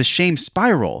 And it's the shame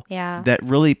spiral that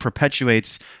really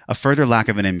perpetuates a further lack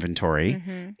of an inventory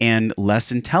and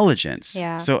less intelligence.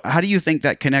 Yeah. So how do you think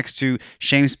that connects to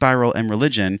shame spiral and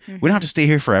religion? We don't have to stay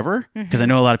here forever, because I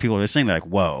know a lot of people are listening. They're like,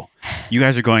 whoa, you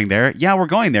guys are going there? Yeah, we're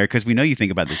going there because we know you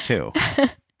think about this too.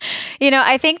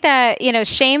 I think that,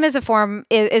 shame is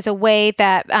a way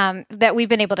that we've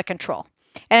been able to control.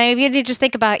 And if you just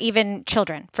think about even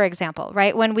children, for example,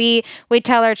 right? When we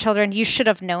tell our children, you should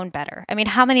have known better. I mean,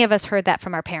 how many of us heard that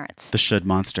from our parents? The should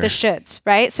monster. The shoulds,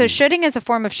 right? So shoulding is a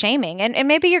form of shaming. And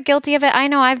maybe you're guilty of it. I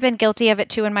know I've been guilty of it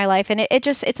too in my life. And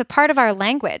it's a part of our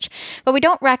language. But we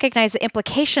don't recognize the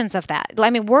implications of that. I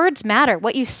mean, words matter.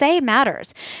 What you say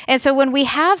matters. And so when we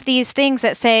have these things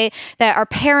that say that our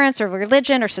parents or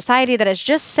religion or society that is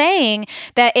just saying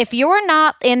that if you're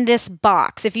not in this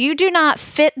box, if you do not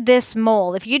fit this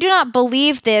mold, if you do not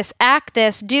believe this, act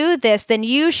this, do this, then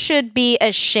you should be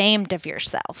ashamed of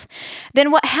yourself.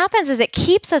 Then what happens is it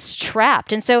keeps us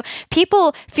trapped. And so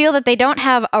people feel that they don't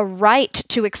have a right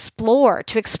to explore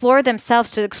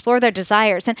themselves, to explore their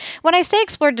desires. And when I say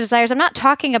explore desires, I'm not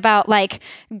talking about like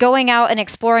going out and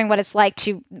exploring what it's like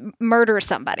to murder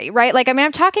somebody, right?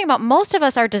 I'm talking about most of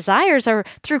us, our desires are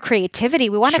through creativity.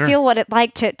 We want to feel what it's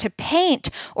like to paint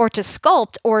or to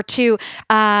sculpt or to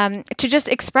just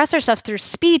express ourselves through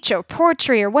speech or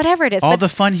poetry or whatever it is. All the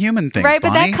fun human things, right?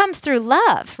 Bonnie. But that comes through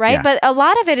love, right? Yeah. But a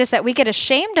lot of it is that we get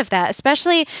ashamed of that,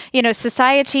 especially,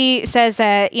 society says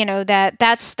that,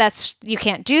 that's you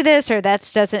can't do this, or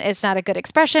it's not a good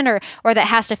expression, or that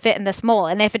has to fit in this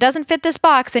mold. And if it doesn't fit this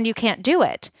box, then you can't do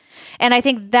it. And I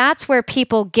think that's where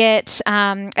people get,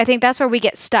 we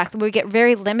get stuck. We get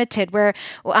very limited, where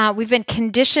we've been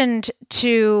conditioned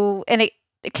to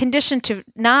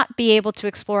not be able to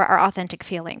explore our authentic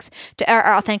feelings, to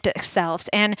our authentic selves.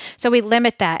 And so we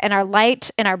limit that, and our light,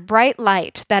 and our bright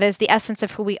light, that is the essence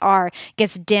of who we are,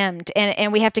 gets dimmed.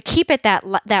 And we have to keep it that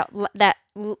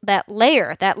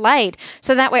layer, that light,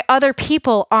 so that way other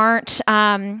people aren't,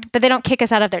 that they don't kick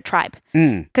us out of their tribe.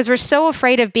 Because we're so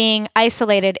afraid of being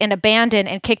isolated and abandoned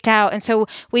and kicked out. And so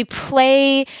we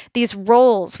play these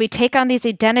roles, we take on these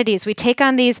identities, we take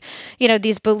on these,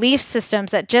 these belief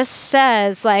systems that just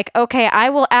says like, okay, I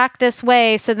will act this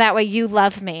way so that way you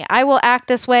love me. I will act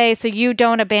this way so you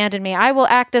don't abandon me. I will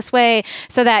act this way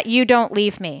so that you don't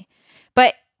leave me.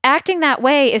 But acting that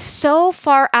way is so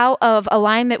far out of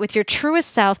alignment with your truest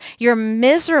self. You're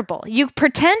miserable. You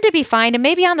pretend to be fine, and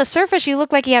maybe on the surface you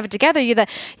look like you have it together. You're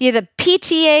the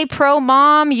PTA pro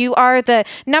mom. You are the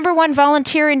 #1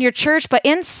 volunteer in your church, but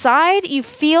inside you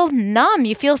feel numb.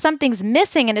 You feel something's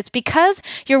missing, and it's because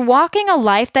you're walking a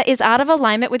life that is out of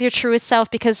alignment with your truest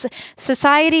self, because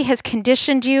society has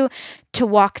conditioned you to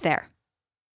walk there.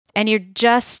 And you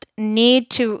just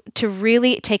need to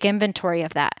really take inventory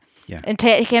of that. Yeah. And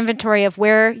take inventory of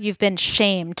where you've been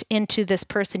shamed into this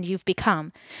person you've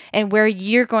become, and where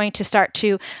you're going to start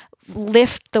to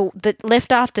lift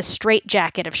off the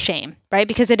straitjacket of shame, right?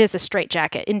 Because it is a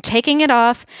straitjacket. In taking it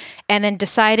off and then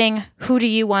deciding who do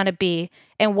you want to be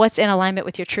and what's in alignment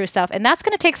with your true self. And that's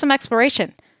going to take some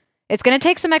exploration. It's going to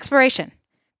take some exploration,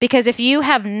 because if you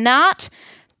have not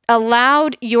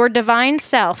allowed your divine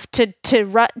self to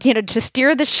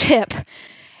steer the ship,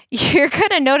 you're going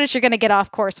to notice you're going to get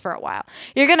off course for a while.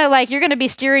 You're going to be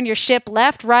steering your ship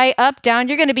left, right, up, down.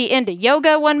 You're going to be into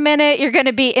yoga one minute. You're going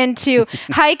to be into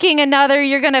hiking another.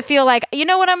 You're going to feel like, you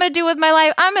know what I'm going to do with my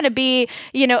life? I'm going to be,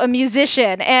 a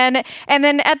musician. And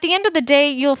then at the end of the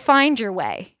day, you'll find your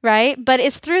way, right? But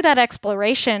it's through that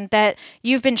exploration that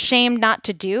you've been shamed not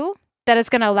to do that is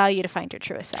going to allow you to find your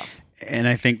truest self. And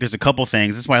I think there's a couple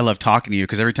things. This is why I love talking to you,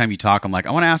 because every time you talk, I'm like,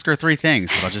 I want to ask her 3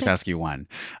 things, but I'll just ask you one.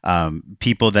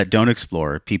 People that don't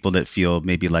explore, people that feel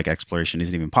maybe like exploration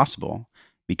isn't even possible,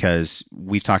 because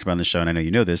we've talked about on the show, and I know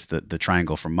you know this, the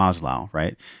triangle from Maslow,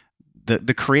 right?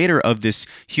 The creator of this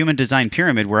human design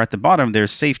pyramid, where at the bottom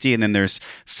there's safety, and then there's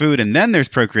food, and then there's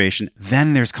procreation,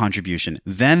 then there's contribution,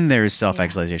 then there's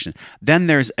self-actualization, then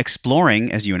there's exploring,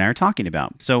 as you and I are talking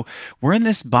about. So we're in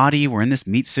this body, we're in this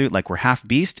meat suit, like we're half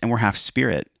beast and we're half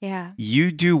spirit. Yeah.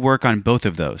 You do work on both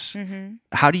of those. Mm-hmm.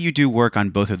 How do you do work on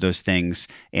both of those things?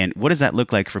 And what does that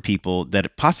look like for people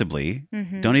that possibly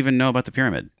don't even know about the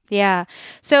pyramid? Yeah.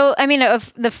 So,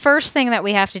 the first thing that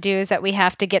we have to do is that we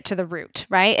have to get to the root,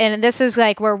 right? And this is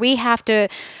like where we have to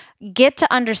get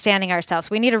to understanding ourselves.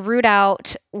 We need to root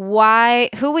out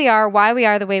who we are, why we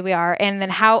are the way we are, and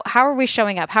then how are we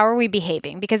showing up? How are we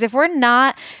behaving? Because if we're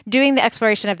not doing the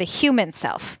exploration of the human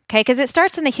self, okay, because it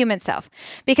starts in the human self,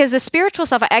 because the spiritual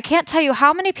self, I can't tell you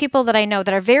how many people that I know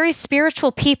that are very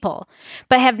spiritual people,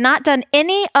 but have not done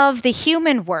any of the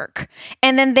human work.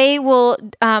 And then they will,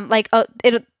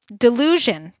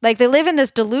 delusion, like they live in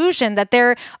this delusion that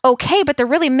they're okay, but they're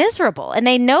really miserable, and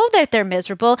they know that they're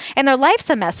miserable and their life's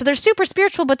a mess. So they're super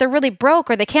spiritual, but they're really broke,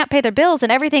 or they can't pay their bills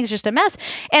and everything's just a mess.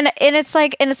 And it's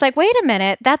like, wait a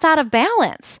minute, that's out of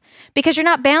balance, because you're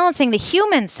not balancing the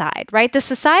human side, right? The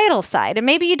societal side. And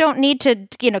maybe you don't need to,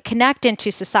 connect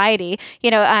into society,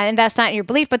 and that's not your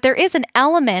belief, but there is an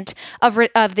element of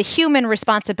the human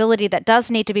responsibility that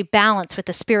does need to be balanced with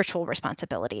the spiritual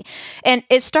responsibility. And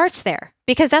it starts there,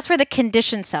 because that's where the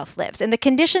conditioned self lives. And the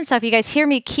conditioned self, you guys hear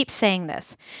me keep saying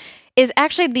this, is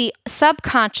actually the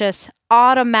subconscious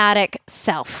automatic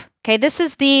self. Okay, this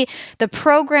is the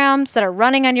programs that are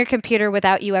running on your computer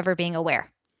without you ever being aware.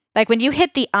 Like when you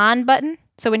hit the on button,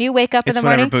 so when you wake up in the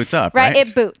morning, it's whatever boots up, right?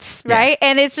 It boots, right?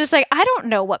 And it's just like, I don't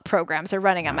know what programs are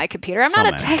running on my computer. I'm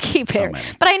not a techie bear,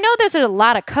 but I know there's a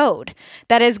lot of code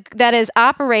that is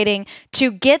operating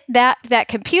to get that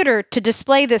computer to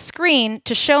display the screen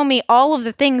to show me all of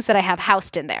the things that I have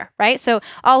housed in there, right? So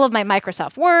all of my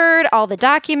Microsoft Word, all the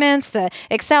documents, the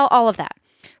Excel, all of that.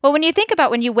 Well, when you think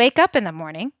about when you wake up in the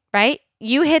morning, right?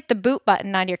 You hit the boot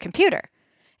button on your computer.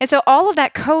 And so all of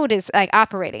that code is like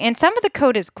operating. And some of the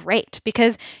code is great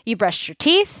because you brushed your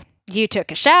teeth, you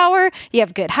took a shower, you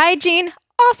have good hygiene.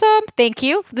 Awesome. Thank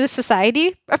you. The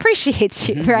society appreciates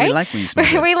you, right? We like when you smell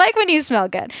good. We like when you smell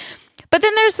good. But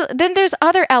then there's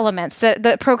other elements,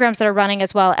 the programs that are running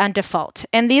as well on default.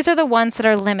 And these are the ones that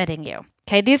are limiting you.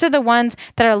 Okay, these are the ones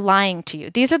that are lying to you.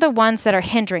 These are the ones that are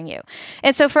hindering you.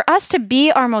 And so for us to be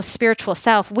our most spiritual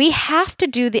self, we have to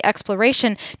do the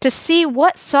exploration to see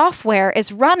what software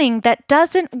is running that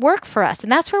doesn't work for us.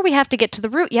 And that's where we have to get to the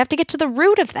root. You have to get to the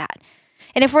root of that.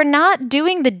 And if we're not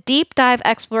doing the deep dive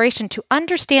exploration to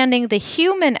understanding the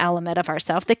human element of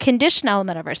ourselves, the conditioned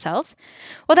element of ourselves,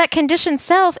 well, that conditioned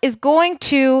self is going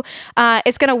to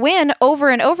win over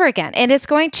and over again, and it's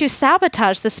going to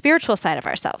sabotage the spiritual side of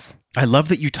ourselves. I love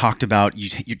that you talked about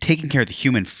you're taking care of the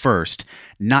human first,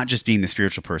 not just being the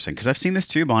spiritual person. Because I've seen this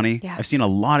too, Bonnie. Yeah. I've seen a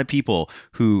lot of people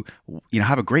who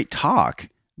have a great talk,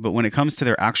 but when it comes to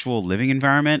their actual living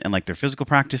environment and like their physical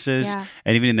practices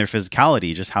and even in their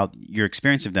physicality, just how your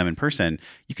experience of them in person,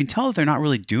 you can tell that they're not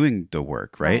really doing the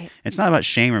work, right? It's not about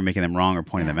shame or making them wrong or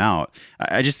pointing them out.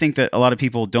 I just think that a lot of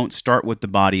people don't start with the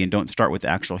body and don't start with the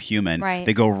actual human. Right.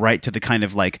 They go right to the kind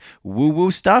of like woo-woo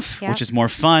stuff, which is more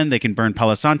fun. They can burn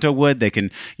Palo Santo wood. They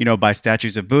can, buy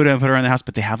statues of Buddha and put around the house,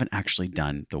 but they haven't actually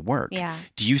done the work. Yeah.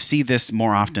 Do you see this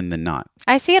more often than not?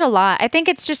 I see it a lot. I think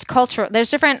it's just cultural. There's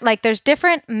different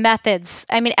methods.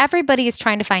 I mean, everybody is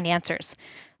trying to find answers,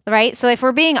 right? So if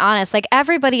we're being honest, like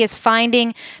everybody is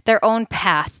finding their own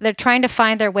path. They're trying to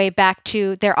find their way back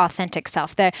to their authentic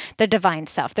self, their divine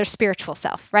self, their spiritual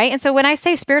self, right? And so when I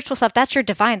say spiritual self, that's your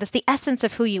divine. That's the essence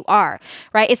of who you are,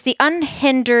 right? It's the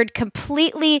unhindered,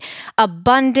 completely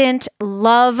abundant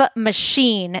love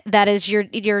machine that is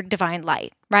your divine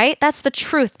light. Right? That's the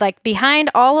truth. Like behind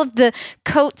all of the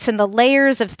coats and the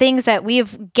layers of things that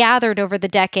we've gathered over the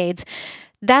decades,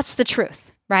 that's the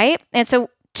truth, right? And so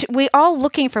we all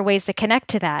looking for ways to connect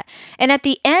to that. And at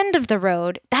the end of the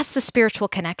road, that's the spiritual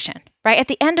connection, right? At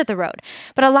the end of the road.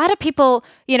 But a lot of people,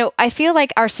 I feel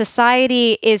like our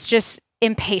society is just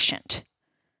impatient.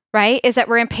 right? Is that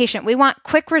we're impatient. We want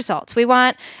quick results.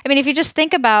 If you just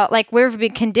think about like where we've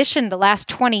been conditioned the last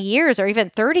 20 years or even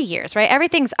 30 years, right?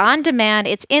 Everything's on demand.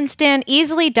 It's instant,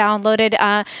 easily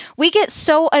downloaded. We get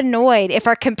so annoyed if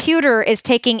our computer is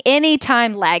taking any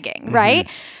time lagging, right?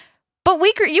 But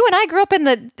you and I grew up in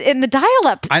the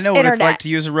dial-up. I know what internet. it's like to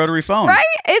use a rotary phone. Right?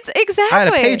 It's exactly. I had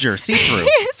a pager, see-through.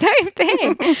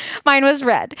 Same thing. Mine was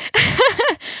red.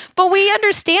 But we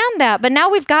understand that. But now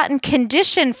we've gotten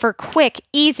conditioned for quick,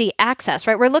 easy access,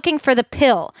 right? We're looking for the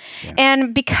pill. Yeah.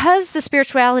 And because the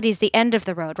spirituality is the end of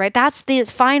the road, right? That's the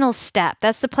final step.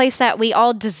 That's the place that we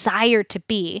all desire to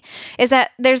be, is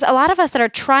that there's a lot of us that are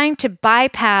trying to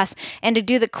bypass and to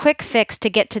do the quick fix to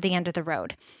get to the end of the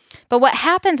road. But what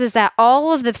happens is that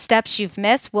all of the steps you've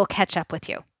missed will catch up with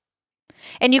you.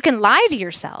 And you can lie to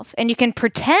yourself and you can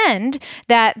pretend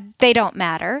that they don't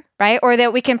matter, right? Or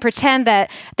that we can pretend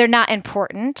that they're not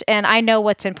important and I know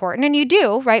what's important. And you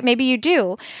do, right? Maybe you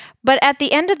do. But at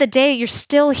the end of the day, you're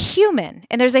still human.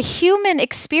 And there's a human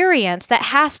experience that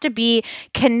has to be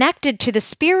connected to the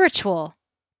spiritual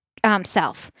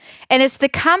self. And it's the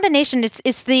combination,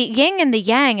 it's the yin and the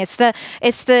yang. It's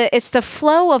the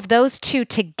flow of those two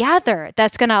together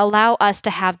that's going to allow us to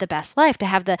have the best life, to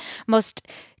have the most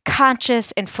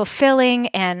conscious and fulfilling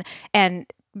and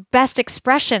best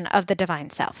expression of the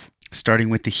divine self. Starting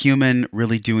with the human,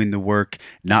 really doing the work,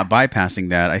 not bypassing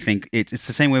that. I think it's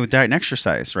the same way with diet and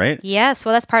exercise, right? Yes.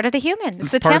 Well, that's part of the human.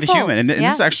 It's part of the human. And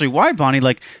this is actually why, Bonnie,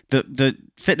 like the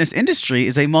fitness industry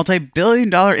is a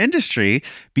multi-billion-dollar industry,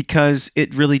 because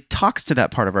it really talks to that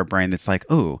part of our brain that's like,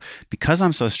 oh, because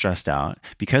I'm so stressed out,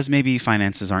 because maybe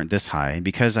finances aren't this high, and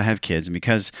because I have kids, and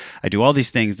because I do all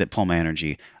these things that pull my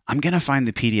energy, I'm going to find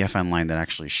the PDF online that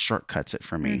actually shortcuts it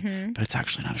for me. But it's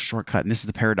actually not a shortcut. And this is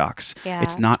the paradox. Yeah.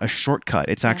 It's not a shortcut.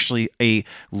 It's actually a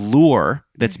lure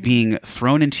that's being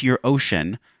thrown into your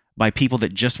ocean by people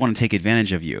that just want to take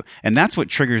advantage of you. And that's what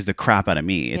triggers the crap out of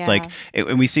me. It's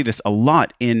and we see this a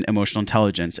lot in emotional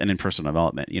intelligence and in personal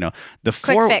development. You know, the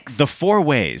four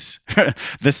ways,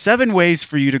 the 7 ways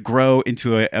for you to grow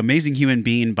into an amazing human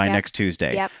being by next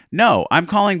Tuesday. Yep. No, I'm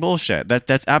calling bullshit.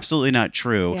 That's absolutely not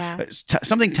true. Yeah.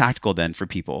 Something tactical then for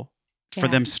people. For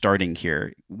them starting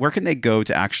here, where can they go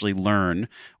to actually learn?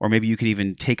 Or maybe you can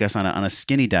even take us on a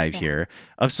skinny dive here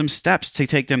of some steps to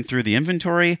take them through the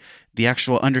inventory, the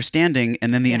actual understanding,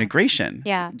 and then the integration.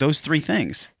 Yeah. Those 3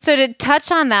 things. So to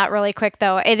touch on that really quick,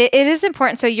 though, it is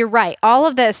important. So you're right. All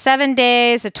of the 7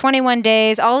 days, the 21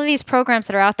 days, all of these programs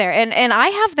that are out there, and I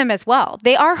have them as well.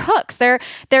 They are hooks. They're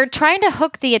trying to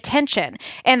hook the attention.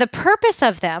 And the purpose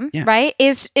of them, right,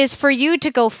 is for you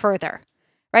to go further.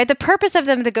 Right? The purpose of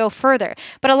them to go further.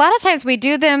 But a lot of times we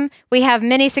do them, we have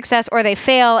mini success or they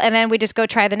fail, and then we just go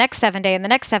try the next 7 day and the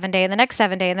next 7 day and the next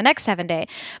 7 day and the next 7 day.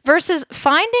 Versus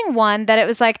finding one that it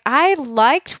was like, I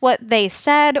liked what they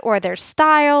said or their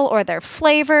style or their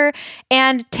flavor,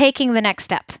 and taking the next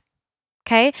step.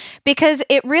 Okay? Because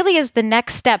it really is the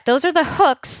next step. Those are the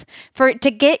hooks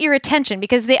to get your attention,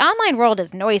 because the online world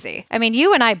is noisy. I mean,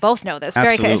 you and I both know this.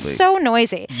 Absolutely. Very It's so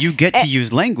noisy. You get to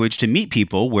use language to meet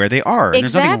people where they are. And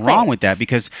there's nothing wrong with that,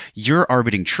 because you're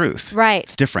orbiting truth. Right.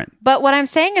 It's different. But what I'm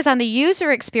saying is, on the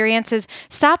user experience, is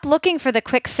stop looking for the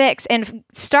quick fix and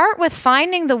start with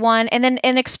finding the one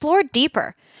and explore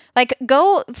deeper. Like,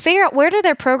 go figure out, where do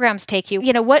their programs take you?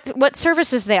 You know, what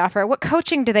services they offer, what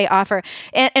coaching do they offer,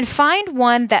 and find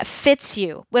one that fits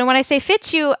you. When I say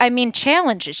fits you, I mean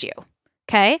challenges you.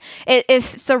 Okay?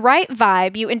 If it's the right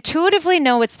vibe, you intuitively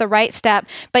know it's the right step,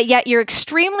 but yet you're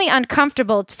extremely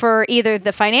uncomfortable for either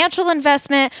the financial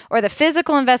investment or the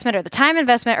physical investment or the time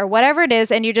investment or whatever it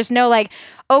is, and you just know, like,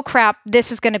 oh crap,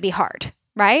 this is going to be hard,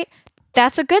 right?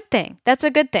 That's a good thing. That's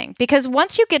a good thing, because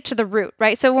once you get to the root,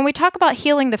 right? So when we talk about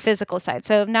healing the physical side,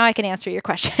 so now I can answer your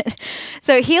question.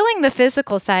 So healing the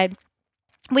physical side,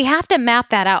 we have to map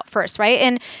that out first,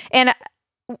 right? And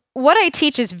what I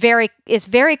teach is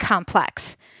very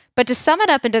complex. But to sum it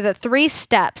up into the 3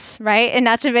 steps, right? And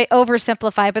not to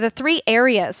oversimplify, but the 3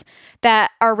 areas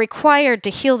that are required to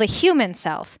heal the human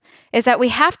self is that we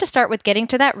have to start with getting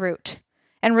to that root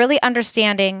and really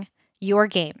understanding your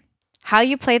game. How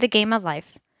you play the game of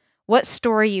life, what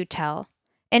story you tell,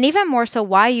 and even more so,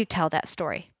 why you tell that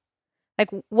story.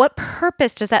 Like, what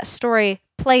purpose does that story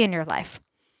play in your life?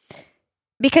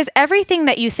 Because everything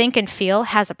that you think and feel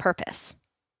has a purpose.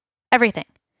 Everything.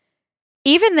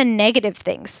 Even the negative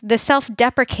things, the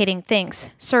self-deprecating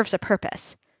things, serves a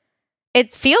purpose.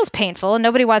 It feels painful, and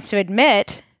nobody wants to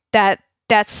admit that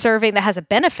that has a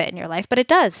benefit in your life, but it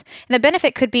does. And the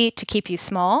benefit could be to keep you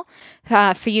small,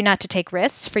 for you not to take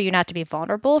risks, for you not to be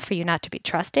vulnerable, for you not to be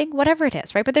trusting, whatever it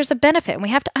is, right? But there's a benefit, and we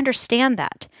have to understand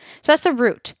that. So that's the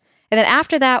root. And then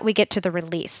after that, we get to the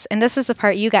release. And this is the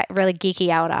part you got really geeky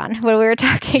out on when we were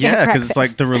talking. Yeah, because it's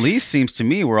like the release seems to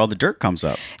me where all the dirt comes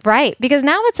up. Right. Because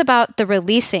now it's about the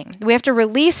releasing. We have to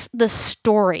release the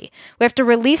story. We have to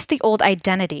release the old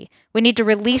identity. We need to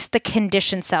release the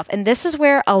conditioned self. And this is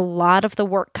where a lot of the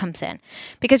work comes in.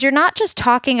 Because you're not just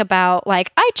talking about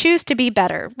like, I choose to be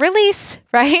better. Release,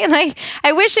 right? Like,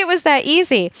 I wish it was that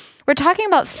easy. We're talking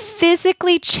about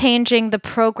physically changing the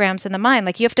programs in the mind.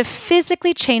 Like you have to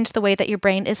physically change the way that your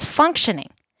brain is functioning.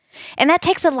 And that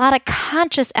takes a lot of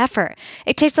conscious effort.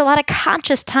 It takes a lot of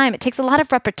conscious time. It takes a lot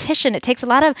of repetition. It takes a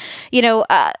lot of,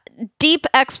 deep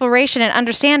exploration and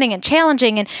understanding and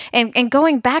challenging and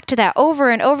going back to that over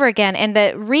and over again, and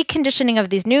the reconditioning of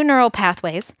these new neural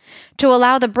pathways to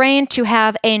allow the brain to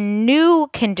have a new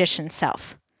conditioned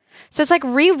self. So it's like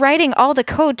rewriting all the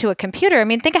code to a computer. I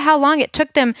mean, think of how long it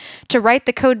took them to write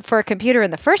the code for a computer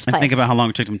in the first place. And think about how long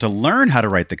it took them to learn how to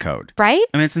write the code. Right?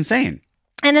 I mean, it's insane.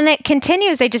 And then it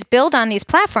continues. They just build on these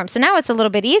platforms. So now it's a little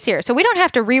bit easier. So we don't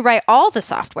have to rewrite all the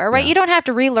software, right? Yeah. You don't have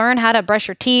to relearn how to brush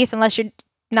your teeth unless you're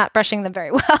not brushing them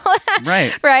very well.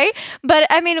 Right. Right? But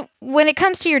I mean, when it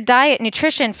comes to your diet,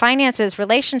 nutrition, finances,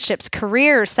 relationships,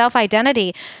 career,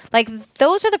 self-identity, like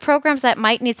those are the programs that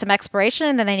might need some exploration,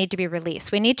 and then they need to be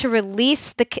released. We need to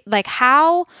release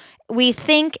how we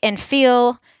think and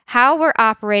feel, how we're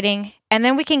operating, and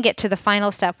then we can get to the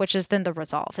final step, which is then the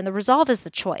resolve. And the resolve is the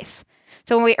choice.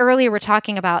 So when we earlier were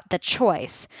talking about the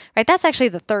choice, right? That's actually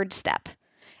the third step.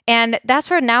 And that's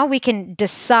where now we can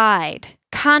decide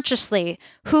consciously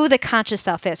who the conscious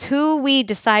self is, who we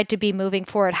decide to be moving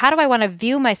forward. How do I want to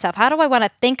view myself? How do I want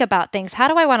to think about things? How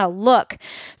do I want to look?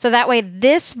 So that way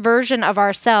this version of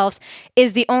ourselves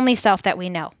is the only self that we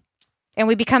know. And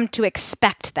we become to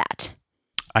expect that.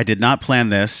 I did not plan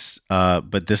this,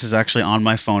 but this is actually on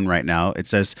my phone right now. It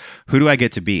says, who do I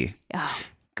get to be? Oh,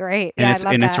 great. And, yeah, it's,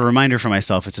 and it's a reminder for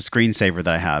myself. It's a screensaver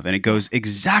that I have. And it goes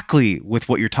exactly with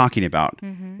what you're talking about.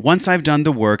 Mm-hmm. Once I've done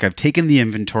the work, I've taken the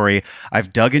inventory,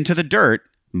 I've dug into the dirt,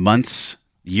 months,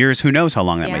 years, who knows how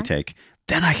long that might take.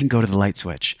 Then I can go to the light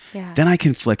switch. Yeah. Then I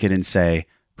can flick it and say,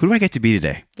 who do I get to be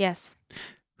today? Yes.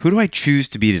 Who do I choose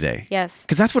to be today? Yes.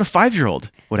 Because that's what a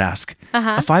 5-year-old would ask.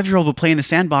 Uh-huh. A 5-year-old would play in the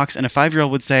sandbox, and a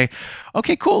 5-year-old would say,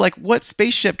 okay, cool. Like, what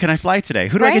spaceship can I fly today?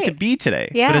 Who do I get to be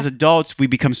today? Yeah. But as adults, we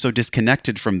become so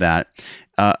disconnected from that.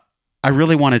 I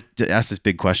really wanted to ask this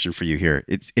big question for you here.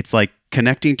 It's like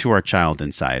connecting to our child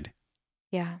inside.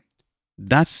 Yeah.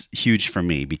 That's huge for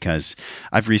me because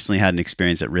I've recently had an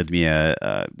experience at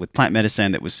Rhythmia with plant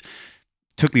medicine that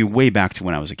took me way back to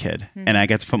when I was a kid. Mm-hmm. And I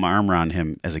got to put my arm around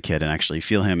him as a kid and actually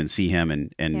feel him and see him.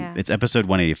 And It's episode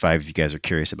 185 if you guys are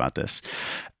curious about this.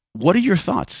 What are your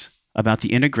thoughts about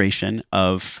the integration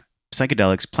of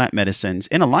psychedelics, plant medicines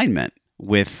in alignment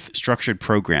with structured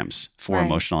programs for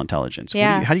emotional intelligence?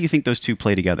 Yeah. How do you think those two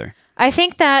play together? I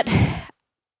think that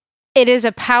it is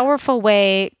a powerful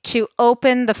way to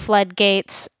open the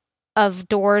floodgates of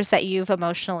doors that you've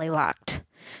emotionally locked.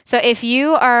 So if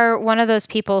you are one of those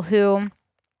people who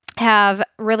have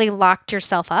really locked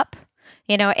yourself up,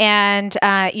 and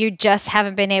you just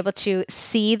haven't been able to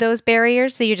see those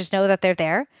barriers, so you just know that they're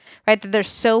there, right? That they're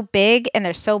so big and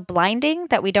they're so blinding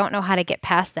that we don't know how to get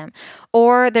past them.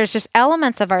 Or there's just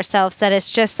elements of ourselves that it's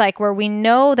just like where we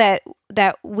know that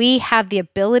we have the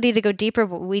ability to go deeper,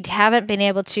 but we haven't been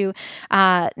able to,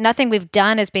 nothing we've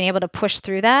done has been able to push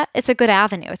through that. It's a good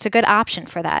avenue. It's a good option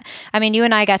for that. I mean, you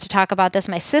and I got to talk about this.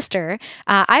 My sister,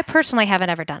 I personally haven't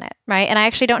ever done it, right? And I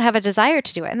actually don't have a desire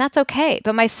to do it, and that's okay.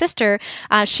 But my sister,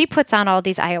 she puts on all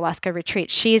these ayahuasca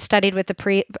retreats. She studied with the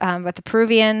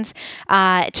Peruvians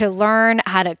to learn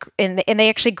how to, and they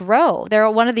actually grow. They're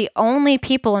one of the only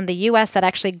people in the U.S. that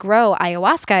actually grow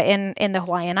ayahuasca in the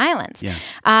Hawaiian Islands. Yeah.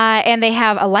 And they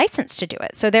have a license to do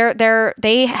it. So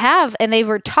they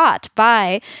were taught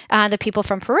by the people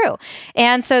from Peru.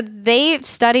 And so they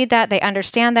studied that, they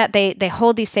understand that, they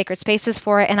hold these sacred spaces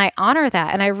for it, and I honor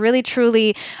that. And I really,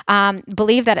 truly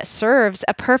believe that it serves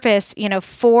a purpose,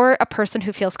 for a person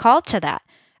who feels called to that.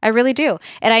 I really do.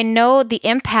 And I know the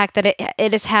impact that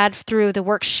it has had through the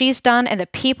work she's done and the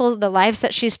people, the lives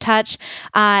that she's touched,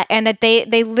 and that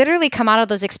they literally come out of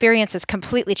those experiences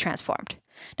completely transformed.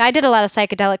 Now, I did a lot of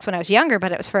psychedelics when I was younger,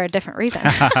 but it was for a different reason.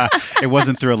 It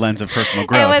wasn't through a lens of personal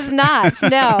growth. It was not.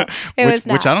 No, it was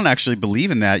not. Which I don't actually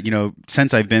believe in that.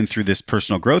 Since I've been through this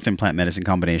personal growth and plant medicine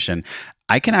combination,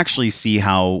 I can actually see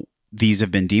how these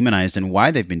have been demonized and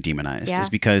why they've been demonized is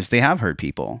because they have hurt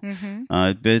people.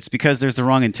 But it's because there's the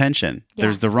wrong intention. Yeah.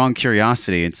 There's the wrong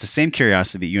curiosity. It's the same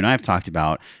curiosity that you and I have talked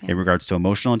about in regards to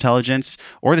emotional intelligence,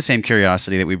 or the same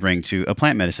curiosity that we bring to a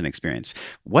plant medicine experience.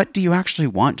 What do you actually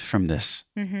want from this?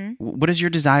 What is your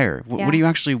desire? What do you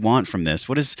actually want from this?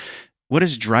 What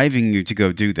is driving you to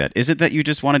go do that? Is it that you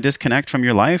just want to disconnect from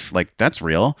your life? Like, that's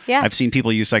real. Yeah. I've seen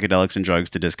people use psychedelics and drugs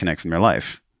to disconnect from their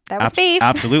life. That was me.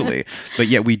 Absolutely. But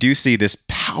yet we do see this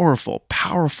powerful,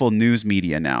 powerful news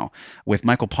media now with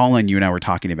Michael Pollan, you and I were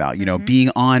talking about,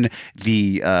 being on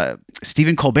the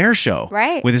Stephen Colbert show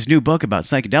with his new book about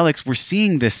psychedelics. We're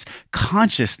seeing this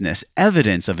consciousness,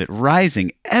 evidence of it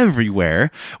rising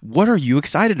everywhere. What are you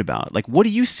excited about? Like, what do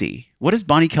you see? What does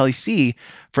Bonnie Kelly see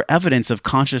for evidence of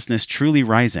consciousness truly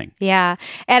rising? Yeah.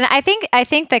 And I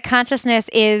think that consciousness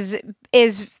is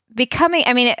becoming,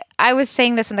 I was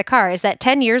saying this in the car, is that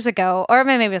 10 years ago, or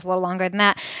maybe it was a little longer than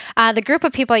that, the group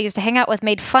of people I used to hang out with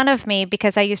made fun of me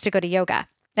because I used to go to yoga.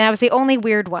 And I was the only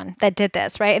weird one that did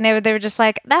this, right? And they were just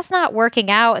like, that's not working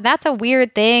out. And that's a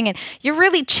weird thing. And you're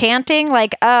really chanting,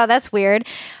 like, oh, that's weird.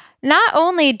 Not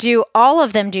only do all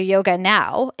of them do yoga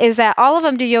now, is that all of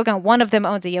them do yoga and one of them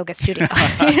owns a yoga studio.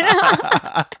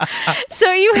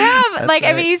 So you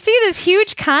have, you see this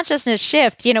huge consciousness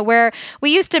shift, where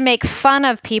we used to make fun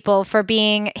of people for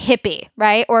being hippie,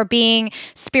 right? Or being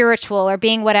spiritual or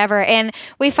being whatever. And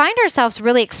we find ourselves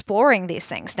really exploring these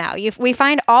things now. We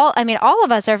find all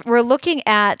of us we're looking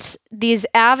at these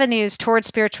avenues towards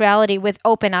spirituality with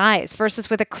open eyes versus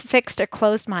with a fixed or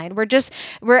closed mind.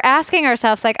 We're asking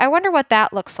ourselves, like, I wonder what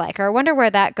that looks like, or I wonder where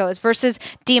that goes, versus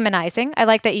demonizing. I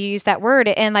like that you use that word,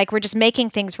 and like we're just making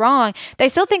things wrong. I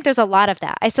still think there's a lot of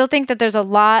that. I still think that there's a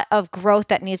lot of growth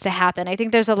that needs to happen. I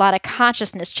think there's a lot of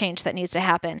consciousness change that needs to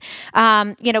happen.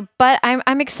 But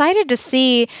I'm excited to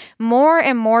see more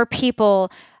and more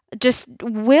people just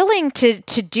willing to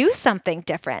do something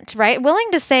different, right?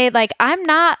 Willing to say, like, I'm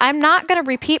not going to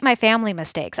repeat my family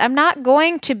mistakes. I'm not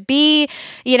going to be,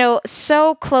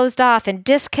 so closed off and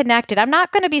disconnected. I'm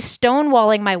not going to be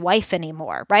stonewalling my wife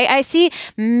anymore, right? I see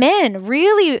men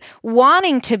really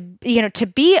wanting to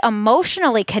be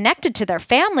emotionally connected to their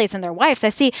families and their wives. I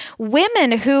see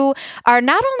women who are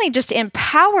not only just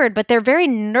empowered, but they're very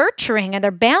nurturing, and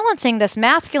they're balancing this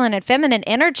masculine and feminine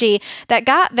energy that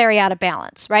got very out of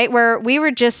balance, right? Where we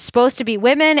were just supposed to be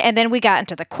women, and then we got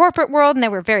into the corporate world and they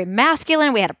were very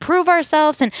masculine. We had to prove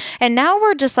ourselves. And now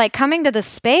we're just like coming to the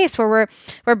space where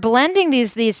we're blending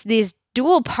these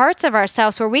dual parts of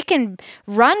ourselves where we can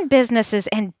run businesses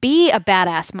and be a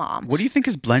badass mom. What do you think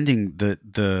is blending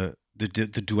the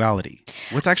duality?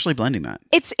 What's actually blending that?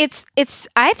 It's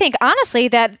I think honestly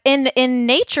that in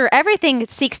nature everything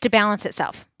seeks to balance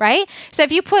itself, right? So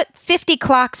if you put 50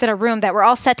 clocks in a room that were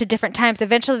all set to different times,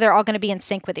 eventually they're all going to be in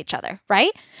sync with each other,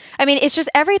 right? It's just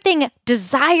everything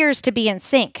desires to be in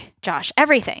sync, Josh,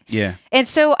 everything. Yeah. And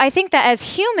so I think that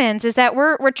as humans is that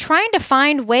we're trying to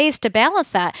find ways to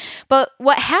balance that. But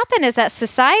what happened is that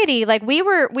society, like we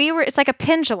were it's like a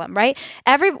pendulum, right?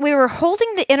 We were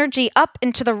holding the energy up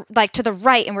into to the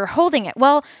right, and we're holding it.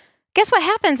 Well, guess what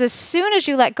happens as soon as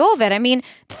you let go of it?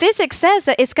 Physics says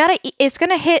that it's going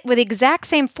to hit with the exact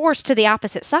same force to the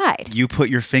opposite side. You put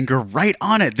your finger right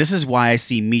on it. This is why I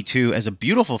see Me Too as a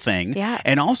beautiful thing. Yeah.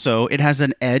 And also, it has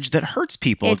an edge that hurts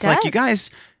people. It It's does. like, you guys,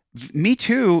 Me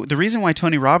Too, the reason why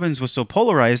Tony Robbins was so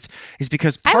polarized is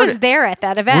because I was there at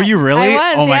that event. Were you really?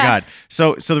 I was, oh my yeah. God.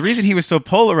 So the reason he was so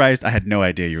polarized, I had no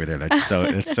idea you were there. That's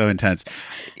so intense.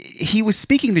 He was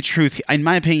speaking the truth. In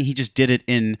my opinion, he just did it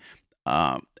in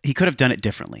he could have done it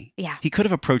differently. Yeah. He could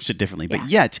have approached it differently, but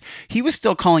Yeah. yet he was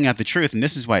still calling out the truth. And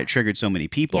this is why it triggered so many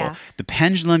people. Yeah. The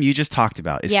pendulum you just talked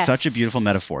about is Yes. such a beautiful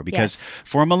metaphor because Yes.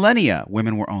 for millennia,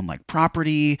 women were owned like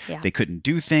property. Yeah. They couldn't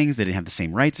do things. They didn't have the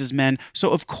same rights as men.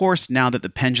 So of course, now that the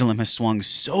pendulum has swung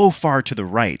so far to the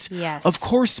right, Yes. of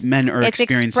course men are It's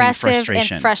experiencing expressive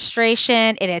frustration. and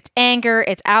frustration, and it's anger,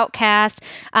 it's outcast,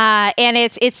 and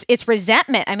it's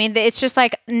resentment. It's just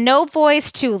like no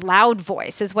voice to loud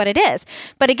voice is what it is.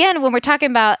 But again, when we're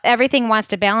talking about everything wants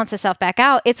to balance itself back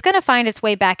out, it's going to find its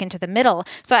way back into the middle.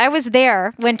 So I was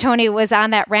there when Tony was on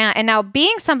that rant, and now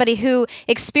being somebody who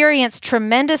experienced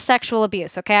tremendous sexual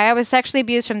abuse. Okay, I was sexually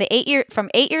abused from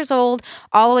 8 years old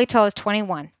all the way till I was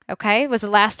 21. Okay, it was the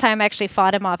last time I actually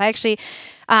fought him off.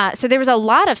 So there was a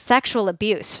lot of sexual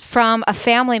abuse from a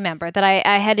family member that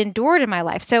I had endured in my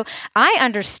life. So I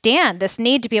understand this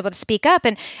need to be able to speak up.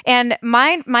 And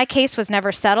my case was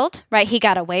never settled, right? He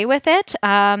got away with it.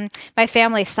 My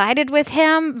family sided with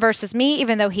him versus me,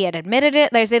 even though he had admitted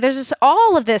it. There's just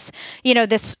all of this,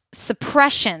 this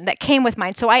suppression that came with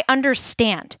mine. So I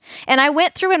understand. And I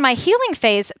went through in my healing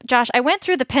phase, Josh, I went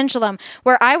through the pendulum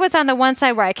where I was on the one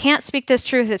side where I can't speak this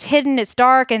truth, it's hidden, it's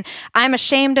dark, and I'm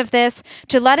ashamed of this,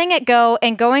 to letting it go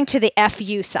and going to the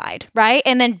FU side, right?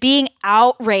 And then being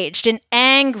outraged and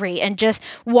angry and just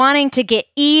wanting to get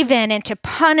even and to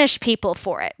punish people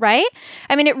for it, right?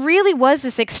 I mean, it really was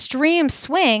this extreme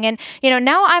swing. And,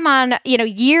 now I'm on,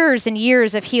 years and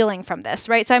years of healing from this,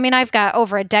 right? So, I mean, I've got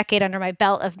over a decade under my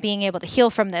belt of being able to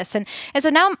heal from this. And so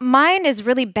now mine is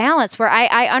really balanced where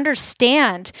I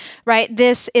understand, right?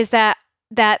 This is that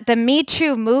the Me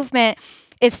Too movement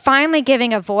is finally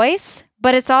giving a voice,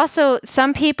 but it's also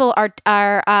some people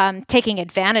are taking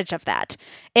advantage of that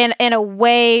in a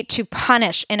way to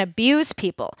punish and abuse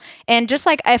people. And just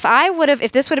like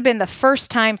if this would have been the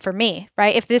first time for me,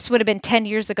 right? If this would have been 10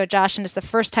 years ago, Josh, and it's the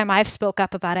first time I've spoke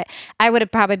up about it, I would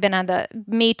have probably been on the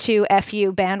Me Too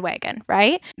FU bandwagon,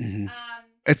 right? Mm-hmm.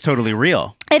 It's totally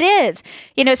real. It is.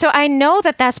 So I know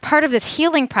that that's part of this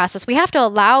healing process. We have to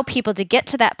allow people to get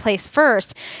to that place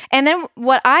first. And then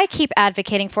what I keep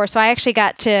advocating for, so I actually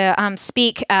got to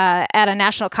speak at a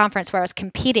national conference where I was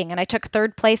competing, and I took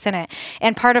third place in it.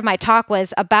 And part of my talk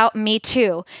was about Me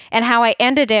Too, and how I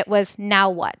ended it was, now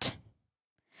what?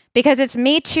 Because it's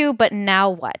Me Too, but now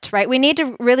what, right? We need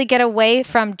to really get away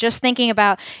from just thinking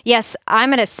about, yes, I'm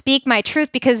going to speak my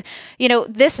truth, because,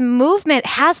 this movement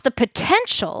has the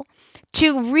potential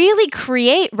to really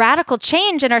create radical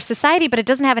change in our society, but it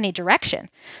doesn't have any direction.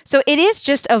 So it is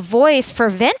just a voice for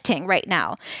venting right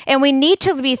now. And we need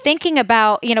to be thinking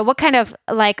about, what kind of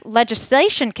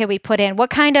legislation can we put in? What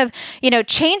kind of,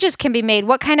 changes can be made?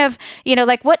 What kind of,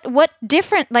 what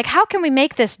different, how can we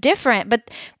make this different? But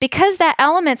because that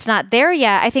element's not there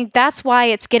yet, I think that's why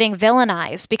it's getting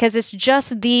villainized, because it's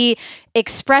just the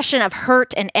expression of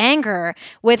hurt and anger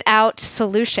without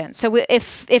solution. So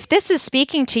if this is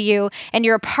speaking to you and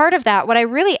you're a part of that, what I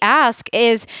really ask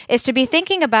is to be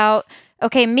thinking about,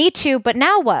 okay, Me Too, but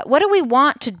now what? What do we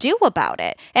want to do about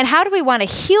it? And how do we want to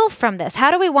heal from this?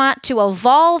 How do we want to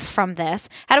evolve from this?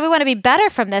 How do we want to be better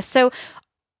from this? So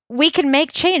we can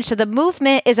make change. So the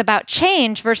movement is about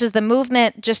change versus the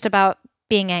movement just about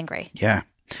being angry. Yeah.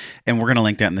 And we're going to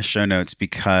link that in the show notes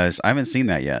because I haven't seen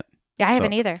that yet. Yeah, I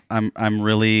haven't either. I'm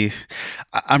really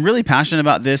passionate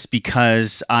about this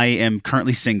because I am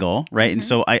currently single, right? Mm-hmm. And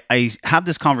so I have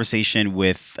this conversation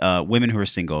with women who are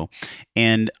single,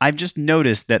 and I've just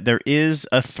noticed that there is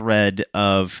a thread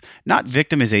of not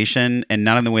victimization and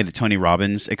not in the way that Tony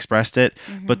Robbins expressed it,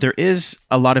 mm-hmm. but there is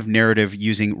a lot of narrative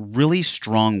using really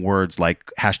strong words like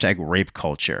hashtag rape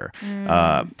culture,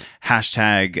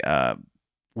 hashtag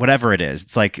whatever it is.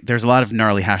 It's like there's a lot of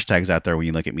gnarly hashtags out there when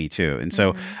you look at Me Too. And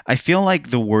so I feel like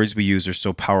the words we use are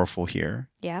so powerful here.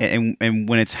 Yeah. And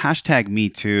when it's hashtag Me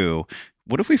Too,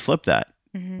 what if we flip that?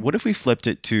 Mm-hmm. What if we flipped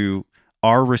it to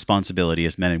our responsibility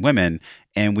as men and women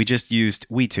and we just used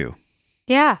we too?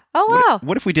 Yeah. Oh, wow.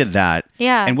 What if we did that?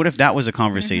 Yeah. And what if that was a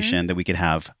conversation that we could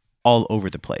have all over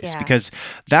the place? Yeah. Because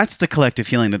that's the collective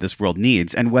healing that this world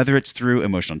needs. And whether it's through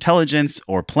emotional intelligence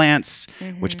or plants,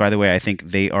 which by the way, I think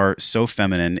they are so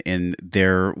feminine in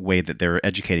their way that they're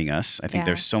educating us. I think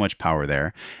there's so much power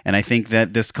there. And I think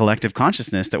that this collective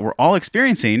consciousness that we're all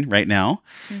experiencing right now,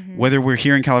 whether we're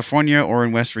here in California or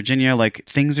in West Virginia, like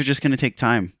things are just going to take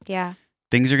time. Yeah.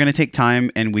 Things are going to take time,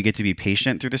 and we get to be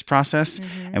patient through this process,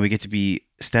 and we get to be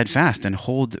steadfast and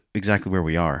hold exactly where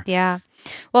we are. Yeah.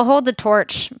 Well, hold the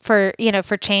torch for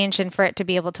change and for it to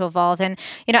be able to evolve. And,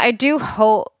 I do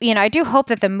hope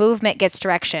that the movement gets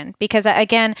direction, because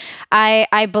again,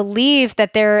 I believe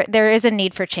that there is a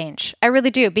need for change. I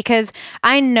really do, because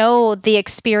I know the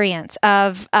experience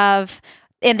of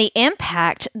and the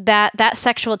impact that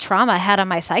sexual trauma had on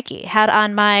my psyche, had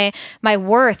on my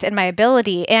worth and my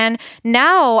ability. And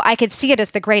now I could see it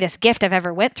as the greatest gift I've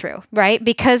ever went through, right?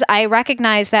 Because I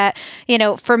recognize that,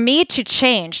 for me to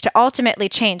change, to ultimately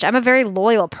change, I'm a very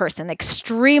loyal person,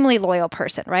 extremely loyal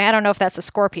person, right? I don't know if that's a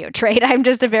Scorpio trait. I'm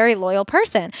just a very loyal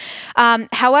person.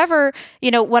 However,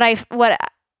 what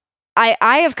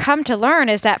I have come to learn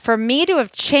is that for me to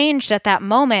have changed at that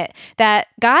moment, that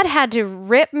God had to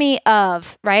rip me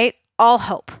of, right, all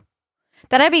hope.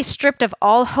 That I'd be stripped of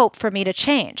all hope for me to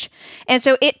change. And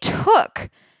so it took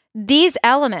these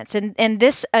elements and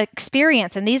this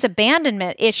experience and these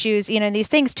abandonment issues, and these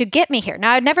things to get me here.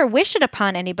 Now, I'd never wish it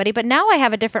upon anybody, but now I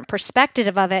have a different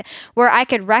perspective of it where I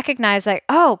could recognize like,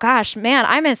 oh gosh, man,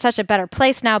 I'm in such a better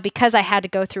place now because I had to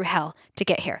go through hell to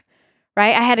get here.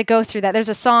 Right? I had to go through that. There's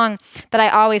a song that I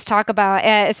always talk about.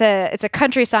 It's a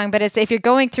country song, but it's if you're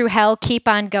going through hell, keep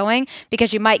on going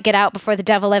because you might get out before the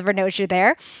devil ever knows you're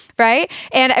there. Right?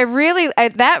 And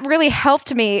that really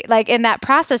helped me like in that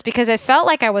process because I felt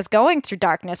like I was going through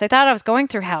darkness. I thought I was going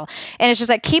through hell. And it's just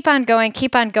like, keep on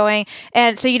going.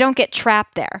 And so you don't get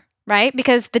trapped there. Right?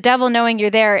 Because the devil knowing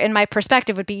you're there, in my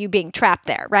perspective, would be you being trapped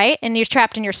there, right? And you're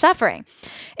trapped in your suffering.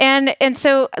 And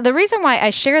so the reason why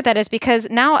I share that is because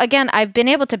now, again, I've been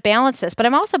able to balance this, but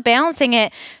I'm also balancing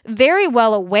it very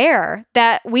well aware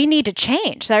that we need to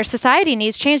change, that our society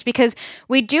needs change because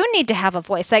we do need to have a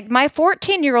voice. Like my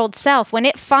 14-year-old self, when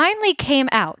it finally came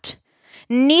out,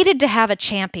 needed to have a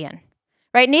champion.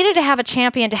 Right? Needed to have a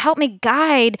champion to help me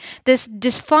guide this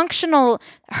dysfunctional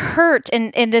hurt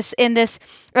and in this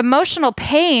emotional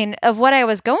pain of what I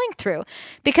was going through.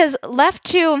 Because left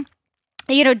to,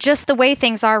 just the way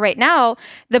things are right now,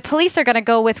 the police are going to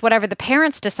go with whatever the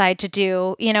parents decide to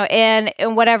do, and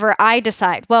whatever I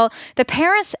decide. Well, the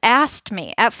parents asked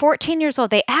me at 14 years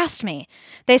old,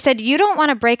 they said, you don't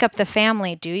want to break up the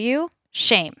family, do you?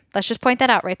 Shame. Let's just point that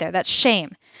out right there. That's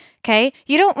shame. Okay?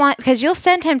 You don't want, because you'll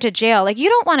send him to jail. Like, you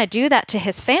don't want to do that to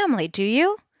his family, do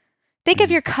you? Think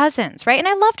of your cousins, right? And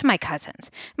I loved my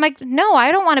cousins. I'm like, no,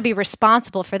 I don't want to be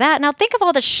responsible for that. Now think of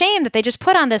all the shame that they just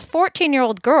put on this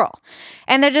 14-year-old girl.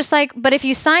 And they're just like, but if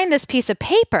you sign this piece of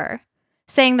paper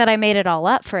saying that I made it all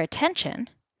up for attention,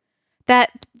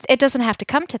 that it doesn't have to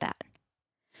come to that.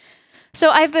 So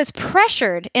I was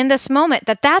pressured in this moment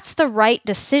that that's the right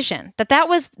decision,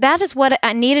 that is what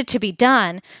needed to be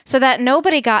done so that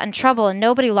nobody got in trouble and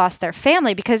nobody lost their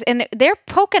family because they're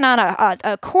poking on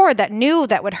a cord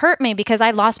that would hurt me because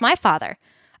I lost my father.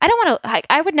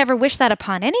 I would never wish that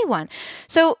upon anyone.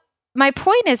 So my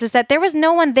point is that there was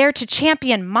no one there to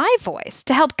champion my voice,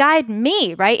 to help guide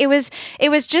me, right? It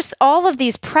was just all of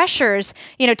these pressures,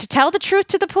 to tell the truth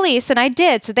to the police, and I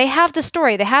did. So they have the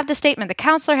story, they have the statement, the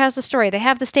counselor has the story, they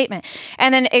have the statement,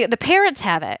 and then the parents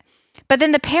have it. But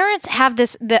then the parents have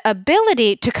the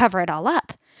ability to cover it all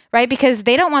up. Right? Because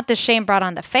they don't want the shame brought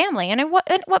on the family. And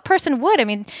what person would? I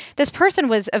mean, this person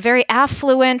was a very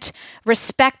affluent,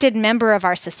 respected member of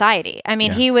our society. I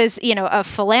mean, He was, a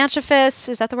philanthropist.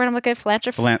 Is that the word I'm looking for?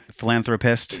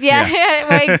 Philanthropist. Yeah.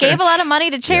 Right. Gave a lot of money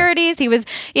to charities. Yeah. He was,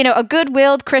 a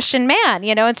good-willed Christian man,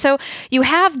 and so you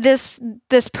have this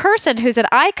person who's an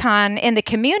icon in the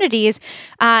communities.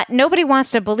 Nobody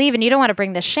wants to believe, and you don't want to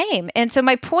bring the shame. And so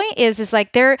my point is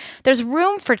like there's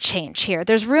room for change here.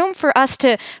 There's room for us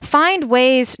to find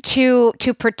ways to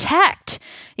protect,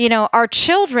 our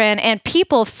children and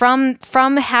people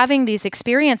from having these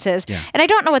experiences. Yeah. And I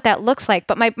don't know what that looks like,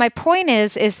 but my point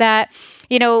is that,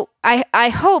 I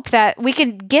hope that we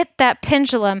can get that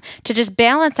pendulum to just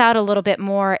balance out a little bit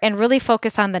more and really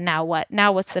focus on the now what.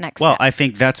 Now what's the next step? Well, I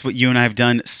think that's what you and I have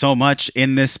done so much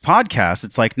in this podcast.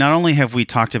 It's like not only have we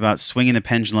talked about swinging the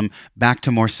pendulum back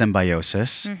to more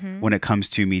symbiosis when it comes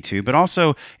to Me Too, but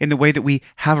also in the way that we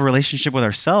have a relationship with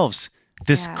ourselves.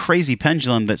 This crazy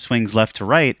pendulum that swings left to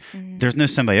right, there's no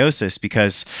symbiosis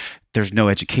because there's no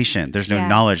education, there's no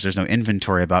knowledge, there's no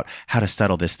inventory about how to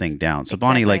settle this thing down. So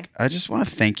Bonnie, I just want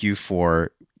to thank you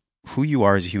for who you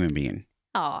are as a human being.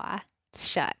 Aw,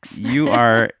 shucks. You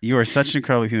are such an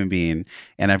incredible human being,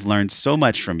 and I've learned so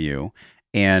much from you.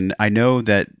 And I know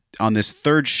that on this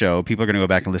third show, people are going to go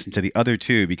back and listen to the other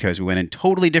two because we went in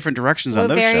totally different directions on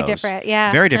those shows. Very different,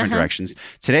 yeah. Very different directions.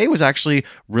 Today was actually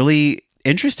really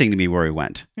interesting to me where we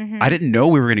went. I didn't know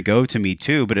we were going to go to Me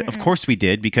Too, but of course we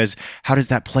did, because how does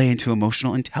that play into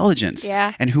emotional intelligence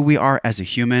and who we are as a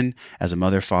human, as a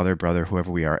mother, father, brother,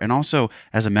 whoever we are, and also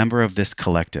as a member of this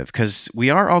collective, because we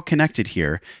are all connected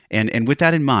here. And with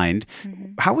that in mind,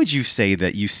 how would you say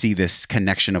that you see this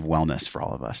connection of wellness for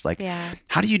all of us? Like,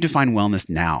 how do you define wellness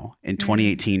now in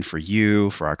 2018 for you,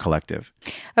 for our collective?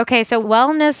 Okay, so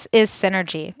wellness is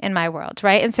synergy in my world,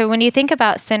 right? And so when you think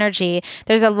about synergy,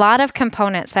 there's a lot of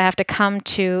components that have to come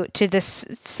to this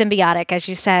symbiotic, as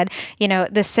you said,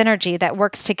 the synergy that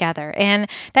works together. And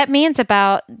that means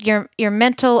about your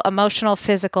mental, emotional,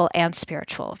 physical, and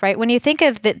spiritual, right? When you think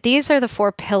of that, these are the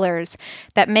 4 pillars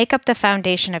that make up the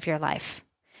foundation of your life.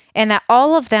 And that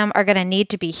all of them are going to need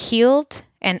to be healed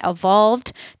and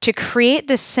evolved to create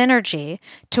this synergy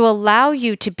to allow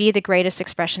you to be the greatest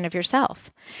expression of yourself.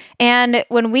 And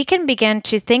when we can begin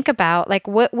to think about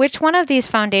which one of these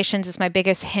foundations is my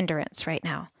biggest hindrance right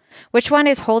now? Which one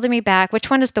is holding me back? Which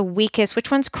one is the weakest? Which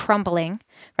one's crumbling?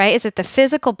 right? Is it the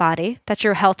physical body? That's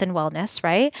your health and wellness,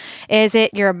 right? Is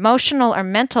it your emotional or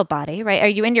mental body, right? Are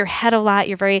you in your head a lot?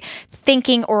 You're very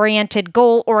thinking oriented,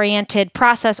 goal oriented,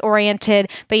 process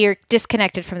oriented, but you're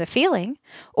disconnected from the feeling?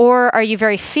 Or are you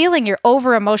very feeling? You're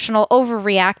over emotional,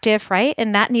 overreactive, right?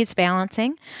 And that needs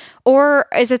balancing. Or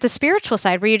is it the spiritual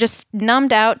side where you're just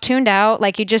numbed out, tuned out,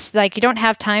 like you don't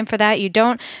have time for that. You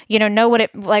don't, know what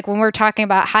it, like when we're talking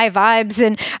about high vibes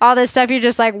and all this stuff, you're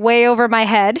just like way over my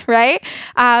head, right?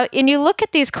 And you look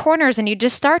at these corners and you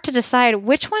just start to decide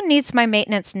which one needs my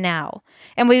maintenance now.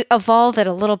 And we evolve it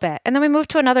a little bit. And then we move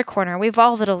to another corner. We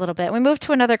evolve it a little bit. We move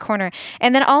to another corner.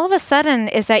 And then all of a sudden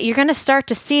is that you're going to start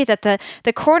to see that the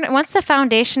corner, once the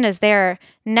foundation is there,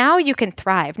 now you can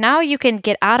thrive. Now you can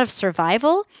get out of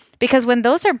survival, because when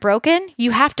those are broken,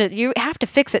 you have to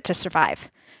fix it to survive.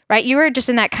 Right? You are just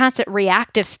in that constant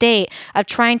reactive state of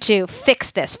trying to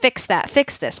fix this, fix that,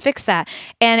 fix this, fix that.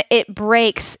 And it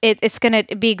breaks. It's going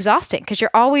to be exhausting because you're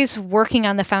always working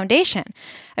on the foundation.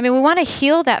 I mean, we want to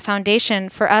heal that foundation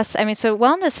for us. I mean, so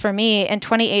wellness for me in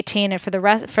 2018 and for the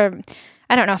rest,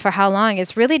 I don't know for how long,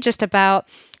 is really just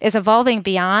is evolving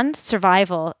beyond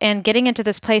survival and getting into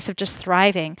this place of just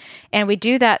thriving. And we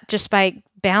do that just by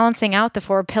balancing out the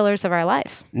 4 pillars of our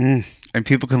lives. And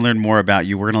people can learn more about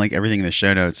you. We're going to link everything in the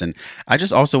show notes. And I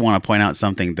just also want to point out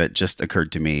something that just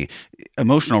occurred to me.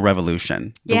 Emotional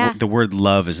revolution. The word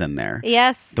love is in there.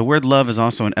 Yes. The word love is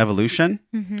also an evolution.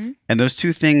 Mm-hmm. And those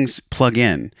two things plug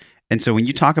in. And so when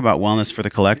you talk about wellness for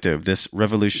the collective, this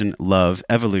revolution, love,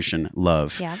 evolution,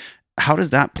 love. Yeah. How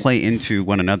does that play into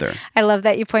one another? I love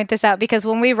that you point this out, because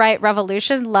when we write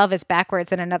revolution, love is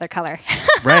backwards in another color.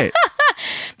 Right.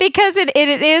 Because it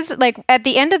is like, at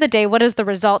the end of the day, what is the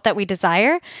result that we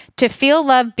desire? To feel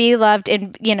loved, be loved,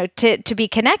 and to be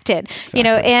connected. Exactly.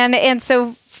 And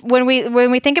so when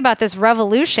we think about this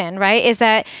revolution, right, is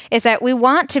that we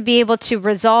want to be able to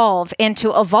resolve and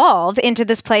to evolve into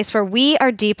this place where we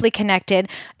are deeply connected,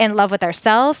 in love with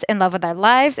ourselves, in love with our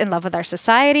lives, in love with our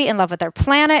society, in love with our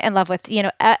planet, in love with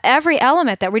every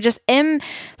element, that we're just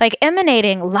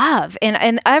emanating love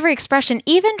in every expression,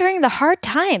 even during the hard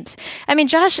times. I mean,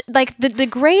 Josh, like the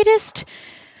greatest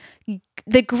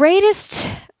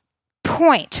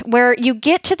point where you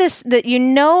get to this, that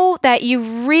that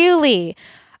you really,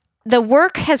 the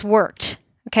work has worked.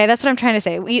 Okay, that's what I'm trying to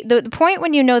say. The point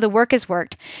when the work has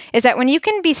worked is that when you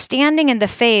can be standing in the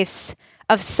face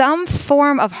of some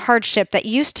form of hardship that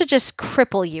used to just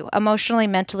cripple you emotionally,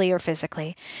 mentally, or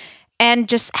physically, and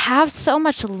just have so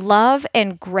much love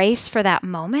and grace for that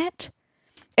moment,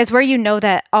 is where you know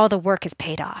that all the work is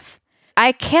paid off.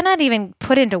 I cannot even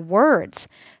put into words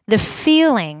the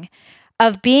feeling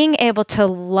of being able to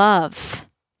love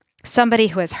somebody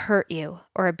who has hurt you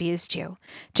or abused you,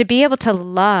 to be able to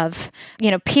love,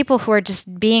 people who are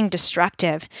just being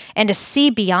destructive, and to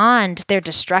see beyond their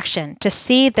destruction, to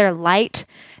see their light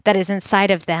that is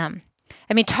inside of them.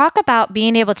 I mean, talk about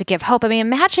being able to give hope. I mean,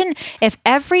 imagine if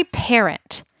every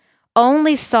parent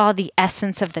only saw the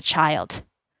essence of the child,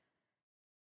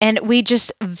 and we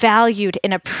just valued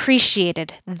and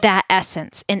appreciated that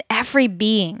essence in every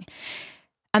being.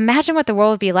 Imagine what the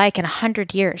world would be like in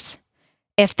 100 years.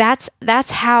 If that's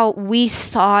how we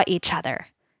saw each other,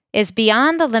 is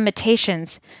beyond the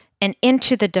limitations and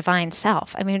into the divine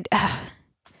self. I mean,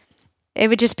 it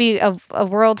would just be a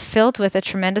world filled with a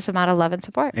tremendous amount of love and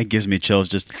support. It gives me chills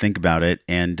just to think about it.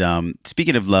 And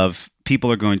speaking of love,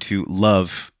 people are going to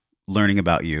love learning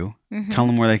about you. Mm-hmm. Tell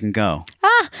them where they can go.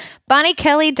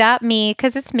 BonnieKelly.me,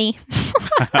 because it's me.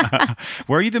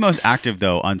 Where are you the most active,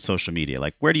 though, on social media?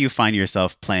 Like, where do you find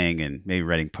yourself playing and maybe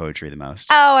writing poetry the most?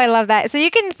 Oh, I love that. So you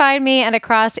can find me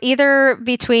across either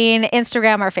between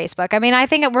Instagram or Facebook. I mean, I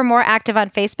think we're more active on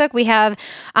Facebook. We have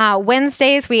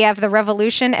Wednesdays. We have the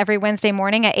Revolution every Wednesday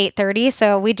morning at 8:30.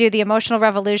 So we do the Emotional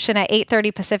Revolution at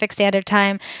 8:30 Pacific Standard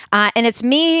Time. And it's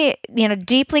me,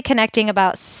 deeply connecting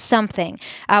about something.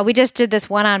 We just did this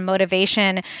one on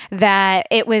motivation that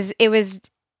it was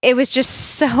just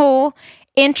so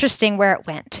interesting where it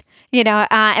went,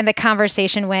 and the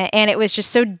conversation went, and it was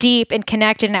just so deep and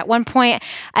connected. And at one point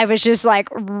I was just like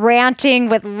ranting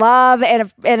with love, and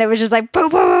it was just like boo,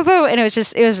 boo, boo, boo. And it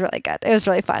was really good. It was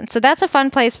really fun. So that's a fun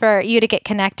place for you to get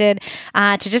connected,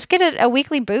 to just get a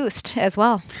weekly boost as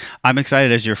well. I'm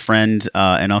excited as your friend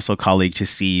and also colleague to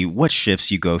see what shifts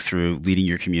you go through leading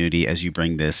your community as you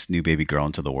bring this new baby girl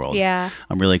into the world. Yeah.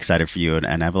 I'm really excited for you, and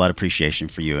I have a lot of appreciation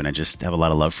for you, and I just have a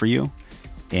lot of love for you.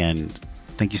 And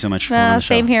thank you so much for coming on the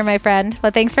show. Same here, my friend.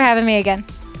 Well, thanks for having me again.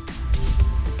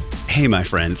 Hey, my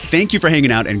friend, thank you for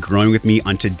hanging out and growing with me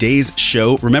on today's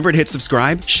show. Remember to hit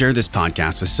subscribe, share this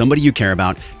podcast with somebody you care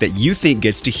about that you think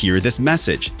gets to hear this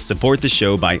message. Support the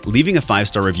show by leaving a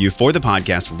 5-star review for the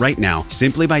podcast right now,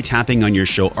 simply by tapping on your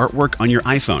show artwork on your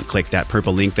iPhone. Click that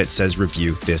purple link that says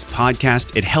review this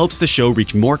podcast. It helps the show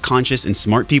reach more conscious and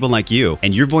smart people like you,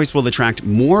 and your voice will attract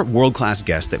more world-class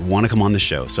guests that want to come on the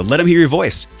show. So let them hear your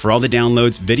voice. For all the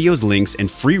downloads, videos, links,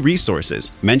 and free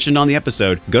resources mentioned on the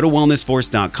episode, go to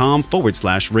wellnessforce.com/radio.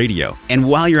 And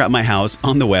while you're at my house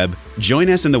on the web, join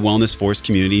us in the Wellness Force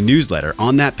community newsletter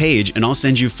on that page, and I'll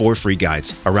send you 4 free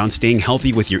guides around staying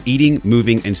healthy with your eating,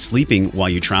 moving, and sleeping while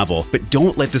you travel. But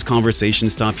don't let this conversation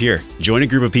stop here. Join a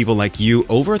group of people like you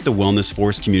over at the Wellness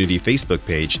Force community Facebook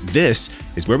page. This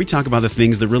is where we talk about the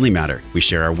things that really matter. We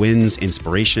share our wins,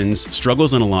 inspirations,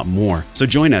 struggles, and a lot more. So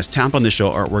join us, tap on the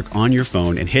show artwork on your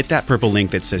phone, and hit that purple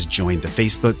link that says join the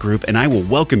Facebook group, and I will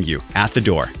welcome you at the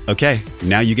door. Okay,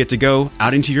 now you get to go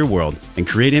out into your world and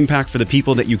create impact for the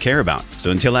people that you care about.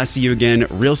 So until I see you again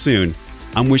real soon,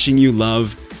 I'm wishing you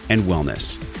love and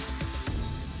wellness.